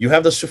you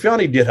have the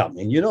Sufyani dirham,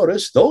 and you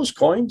notice those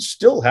coins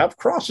still have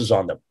crosses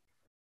on them.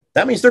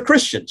 That means they're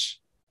Christians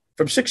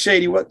from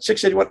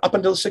 681 up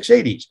until the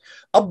 680s.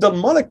 Abd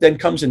al-Malik then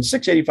comes in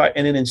 685,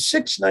 and then in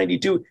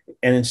 692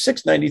 and in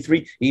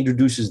 693, he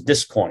introduces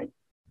this coin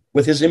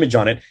with his image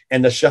on it,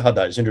 and the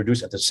Shahada is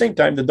introduced. At the same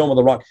time, the Dome of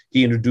the Rock,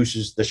 he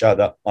introduces the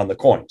Shahada on the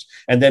coins.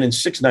 And then in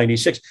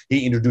 696,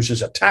 he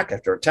introduces attack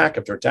after attack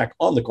after attack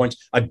on the coins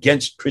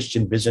against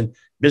Christian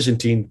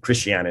Byzantine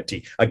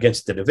Christianity,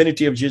 against the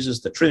divinity of Jesus,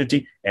 the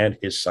Trinity, and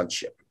his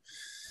sonship.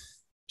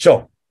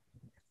 So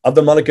Abd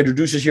al-Malik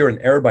introduces here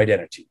an Arab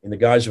identity in the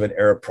guise of an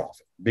Arab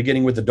prophet.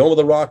 Beginning with the Dome of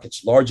the Rock,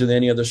 it's larger than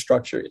any other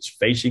structure. It's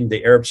facing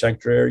the Arab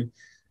sanctuary,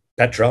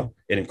 Petra.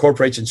 It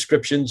incorporates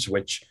inscriptions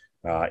which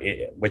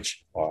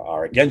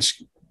are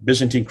against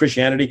Byzantine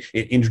Christianity.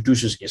 It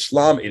introduces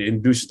Islam. It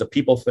introduces the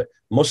people,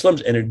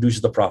 Muslims, and it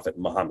introduces the Prophet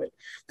Muhammad.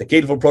 The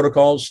Caliphal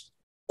Protocols,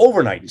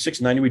 overnight in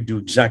 690, we do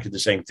exactly the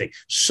same thing.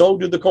 So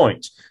do the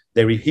coins.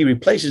 He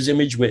replaces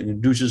image with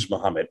introduces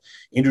Muhammad,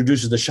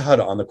 introduces the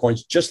Shahada on the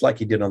coins, just like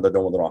he did on the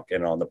Dome of the Rock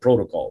and on the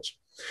protocols.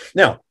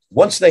 Now,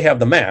 once they have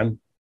the man,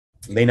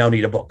 they now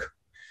need a book.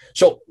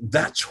 So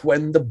that's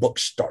when the book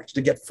starts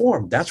to get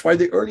formed. That's why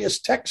the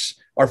earliest texts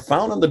are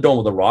found on the Dome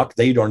of the Rock.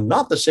 They are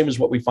not the same as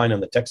what we find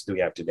in the texts that we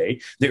have today.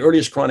 The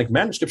earliest Quranic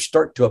manuscripts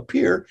start to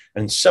appear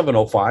in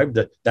 705.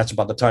 That's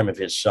about the time of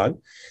his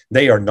son.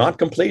 They are not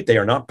complete. They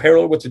are not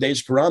parallel with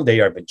today's Quran. They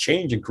have been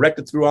changed and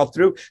corrected throughout,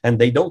 and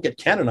they don't get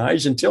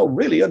canonized until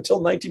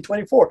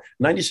 1924,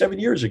 97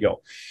 years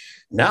ago.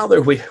 Now,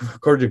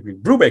 according to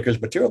Brubaker's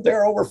material,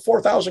 there are over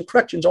 4,000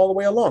 corrections all the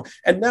way along.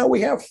 And now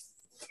we have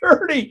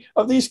 30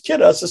 of these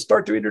kiddas to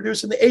start to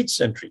introduce in the 8th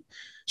century.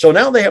 So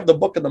now they have the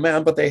Book of the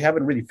Man, but they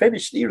haven't really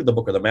finished either the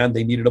Book of the Man.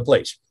 They needed a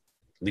place.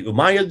 The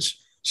Umayyads,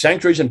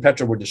 sanctuaries in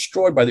Petra were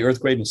destroyed by the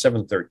earthquake in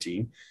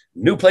 713.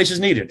 New places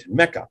needed.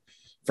 Mecca,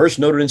 first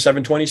noted in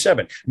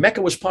 727.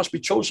 Mecca was possibly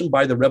chosen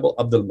by the rebel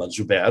Abdul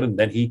Zubair, and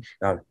then he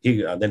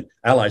then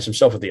allies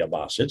himself with the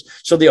Abbasids.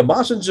 So the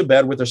Abbas and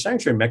Zubair, with their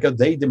sanctuary in Mecca,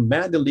 they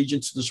demand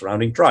allegiance to the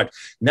surrounding tribes.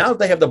 Now that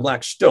they have the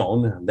Black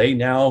Stone, they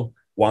now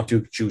want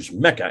to choose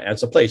Mecca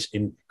as a place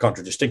in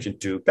contradistinction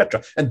to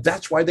Petra. And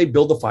that's why they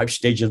build the 5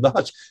 stages of the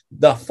Hajj.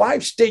 The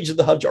 5 stages of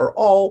the Hajj are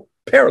all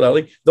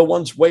paralleling the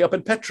ones way up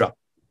in Petra.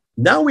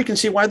 Now we can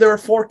see why there are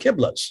 4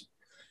 Qiblas.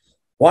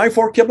 Why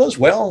 4 Qiblas?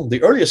 Well,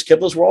 the earliest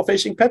Qiblas were all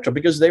facing Petra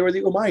because they were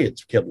the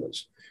Umayyad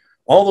Qiblas.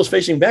 All those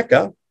facing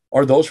Mecca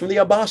are those from the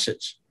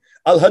Abbasids.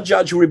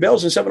 Al-Hajjaj, who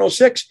rebels in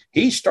 706,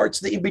 he starts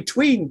the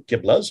in-between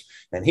Qiblas,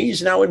 and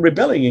he's now in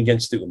rebelling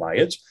against the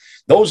Umayyads.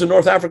 Those in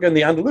North Africa and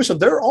the Andalusia,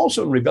 they're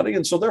also in rebellion,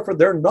 and so therefore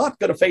they're not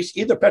going to face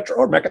either Petra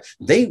or Mecca.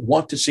 They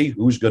want to see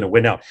who's going to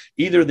win out,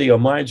 either the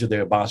Umayyads or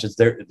the Abbasids.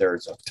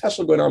 There's a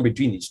tussle going on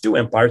between these 2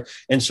 empires,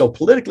 and so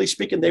politically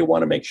speaking, they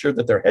want to make sure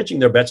that they're hedging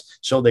their bets,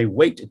 so they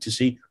wait to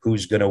see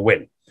who's going to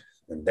win.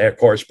 And there, of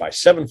course, by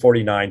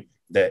 749,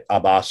 the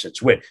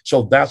Abbasids win.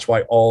 So that's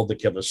why all the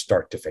Qiblas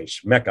start to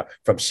face Mecca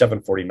from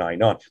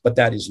 749 on. But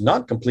that is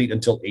not complete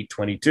until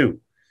 822.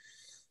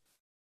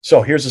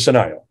 So here's the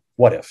scenario.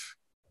 What if?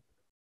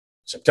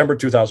 September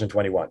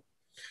 2021.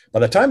 By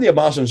the time the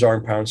Abbasids are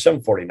in power in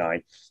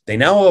 749, they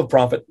now have a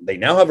prophet, they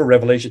now have a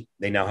revelation,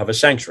 they now have a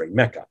sanctuary,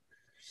 Mecca.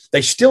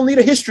 They still need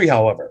a history,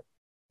 however,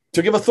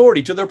 to give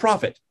authority to their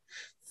prophet.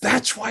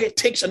 That's why it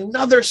takes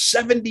another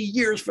 70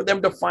 years for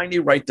them to finally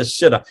write the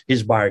Sirah,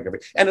 his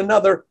biography, and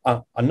another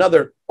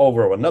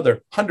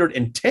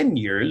 110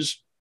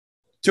 years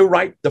to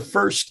write the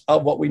first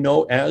of what we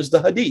know as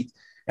the Hadith.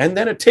 And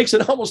then it takes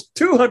it almost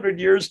 200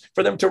 years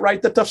for them to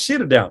write the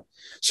Tafsir down.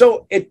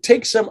 So it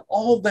takes them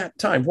all that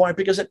time. Why?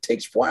 Because it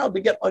takes a while to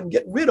get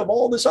rid of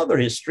all this other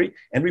history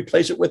and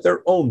replace it with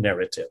their own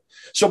narrative.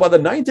 So by the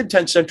 9th and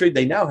 10th century,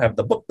 they now have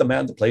the book, the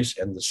man, the place,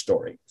 and the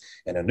story.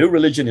 And a new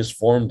religion is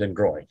formed and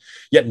growing.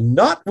 Yet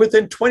not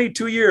within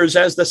 22 years,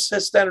 as the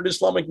standard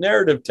Islamic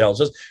narrative tells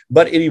us,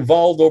 but it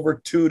evolved over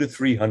 200 to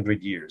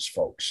 300 years,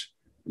 folks.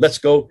 Let's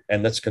go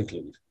and let's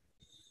conclude.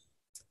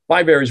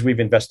 5 areas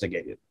we've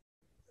investigated.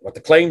 What the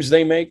claims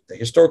they make, the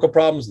historical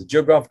problems, the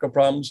geographical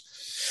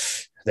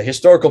problems, the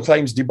historical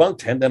claims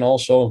debunked, and then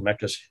also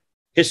Mecca's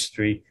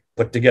history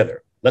put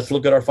together. Let's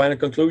look at our final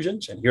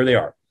conclusions, and here they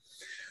are.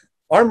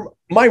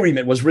 My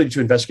remit was really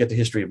to investigate the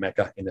history of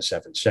Mecca in the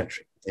 7th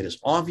century. It is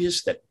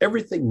obvious that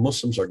everything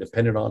Muslims are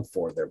dependent on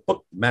for their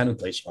book, man, and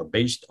place are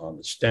based on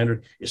the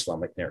standard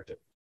Islamic narrative,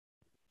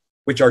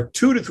 which are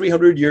 200 to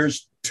 300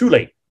 years too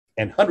late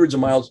and hundreds of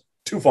miles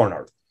too far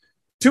north.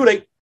 Too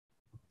late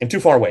and too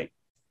far away.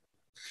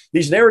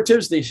 These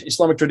narratives, these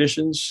Islamic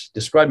traditions,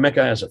 describe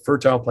Mecca as a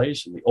fertile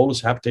place and the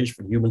oldest habitation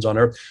for humans on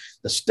earth.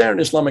 The standard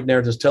Islamic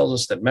narrative tells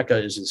us that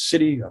Mecca is the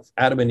city of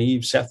Adam and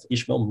Eve, Seth,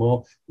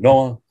 Ishmael,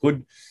 Noah,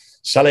 Hud,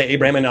 Saleh,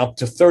 Abraham, and up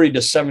to 30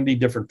 to 70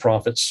 different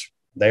prophets.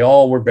 They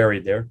all were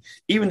buried there.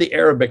 Even the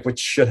Arabic, which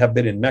should have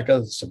been in Mecca,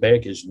 the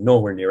Sabbaic, is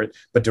nowhere near it,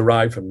 but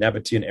derived from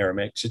Nabatean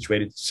Aramaic,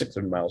 situated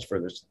 600 miles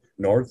further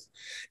north.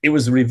 It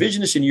was the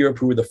revisionists in Europe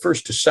who were the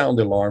first to sound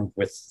the alarm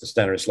with the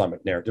standard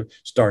Islamic narrative,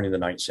 starting in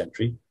the 9th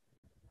century.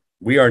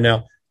 We are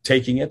now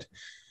taking it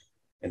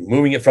and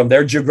moving it from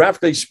there.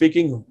 Geographically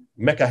speaking,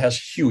 Mecca has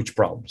huge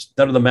problems.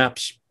 None of the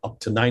maps up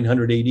to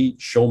 900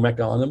 AD show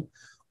Mecca on them.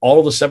 All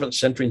of the 7th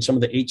century and some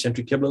of the 8th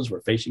century Qiblas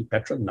were facing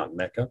Petra, not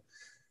Mecca.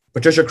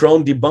 Patricia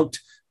Crone debunked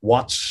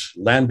Watt's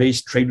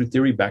land-based trade route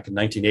theory back in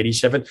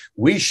 1987.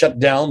 We shut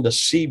down the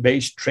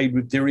sea-based trade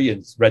route theory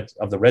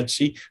of the Red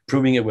Sea,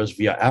 proving it was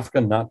via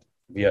Africa, not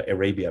via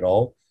Arabia at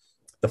all.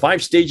 The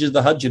 5 stages of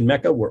the Hajj in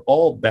Mecca were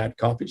all bad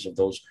copies of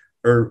those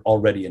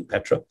already in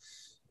Petra.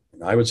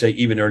 And I would say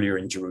even earlier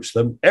in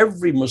Jerusalem.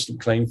 Every Muslim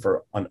claim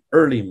for an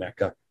early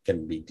Mecca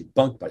can be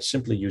debunked by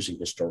simply using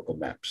historical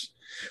maps.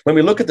 When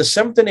we look at the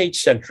 7th and 8th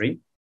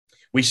century,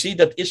 we see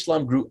that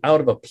Islam grew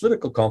out of a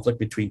political conflict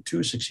between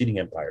 2 succeeding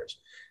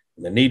empires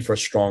and the need for a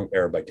strong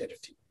Arab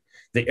identity.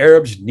 The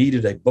Arabs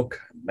needed a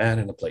book, a man,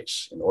 and a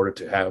place in order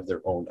to have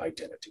their own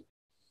identity,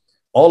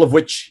 all of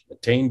which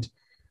attained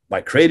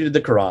by creating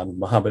the Quran,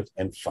 Muhammad,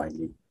 and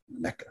finally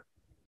Mecca.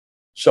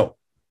 So,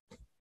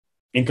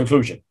 in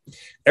conclusion,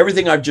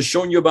 everything I've just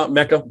shown you about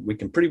Mecca, we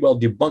can pretty well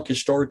debunk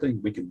historically.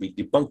 We can be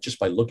debunked just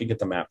by looking at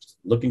the maps,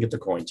 looking at the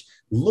coins,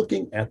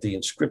 looking at the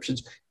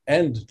inscriptions,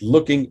 and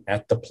looking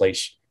at the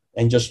place,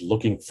 and just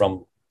looking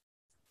from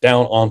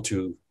down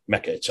onto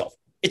Mecca itself.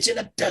 It's in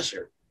a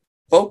desert,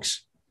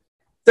 folks.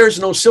 There's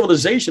no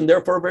civilization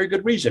there for a very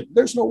good reason.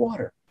 There's no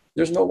water.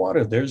 There's no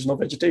water. There's no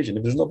vegetation.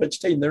 If there's no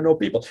vegetation, there are no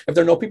people. If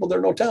there are no people, there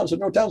are no towns. If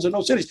there are no towns, there are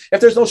no cities.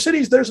 If there's no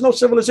cities, there's no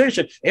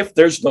civilization. If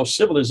there's no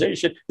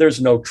civilization, there's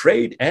no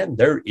trade, and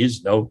there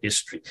is no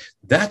history.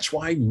 That's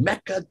why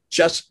Mecca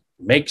just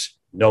makes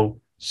no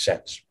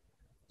sense.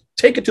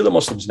 Take it to the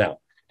Muslims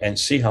now and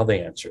see how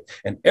they answer.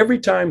 And every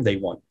time they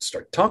want to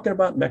start talking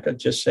about Mecca,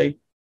 just say,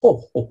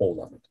 oh, hold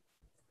on.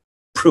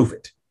 Prove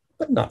it.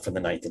 but not from the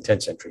 9th and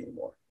 10th century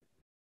anymore.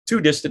 Too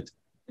distant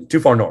and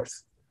too far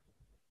north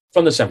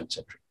from the 7th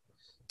century.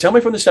 Tell me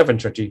from the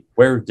 7th century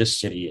where this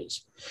city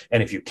is.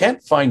 And if you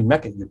can't find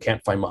Mecca, you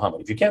can't find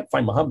Muhammad. If you can't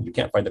find Muhammad, you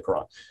can't find the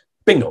Quran.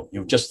 Bingo,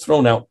 you've just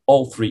thrown out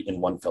all three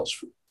in one fell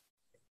swoop.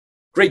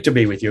 Great to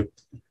be with you.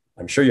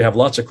 I'm sure you have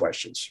lots of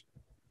questions.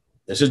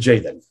 This is Jay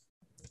then.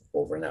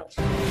 Over and out.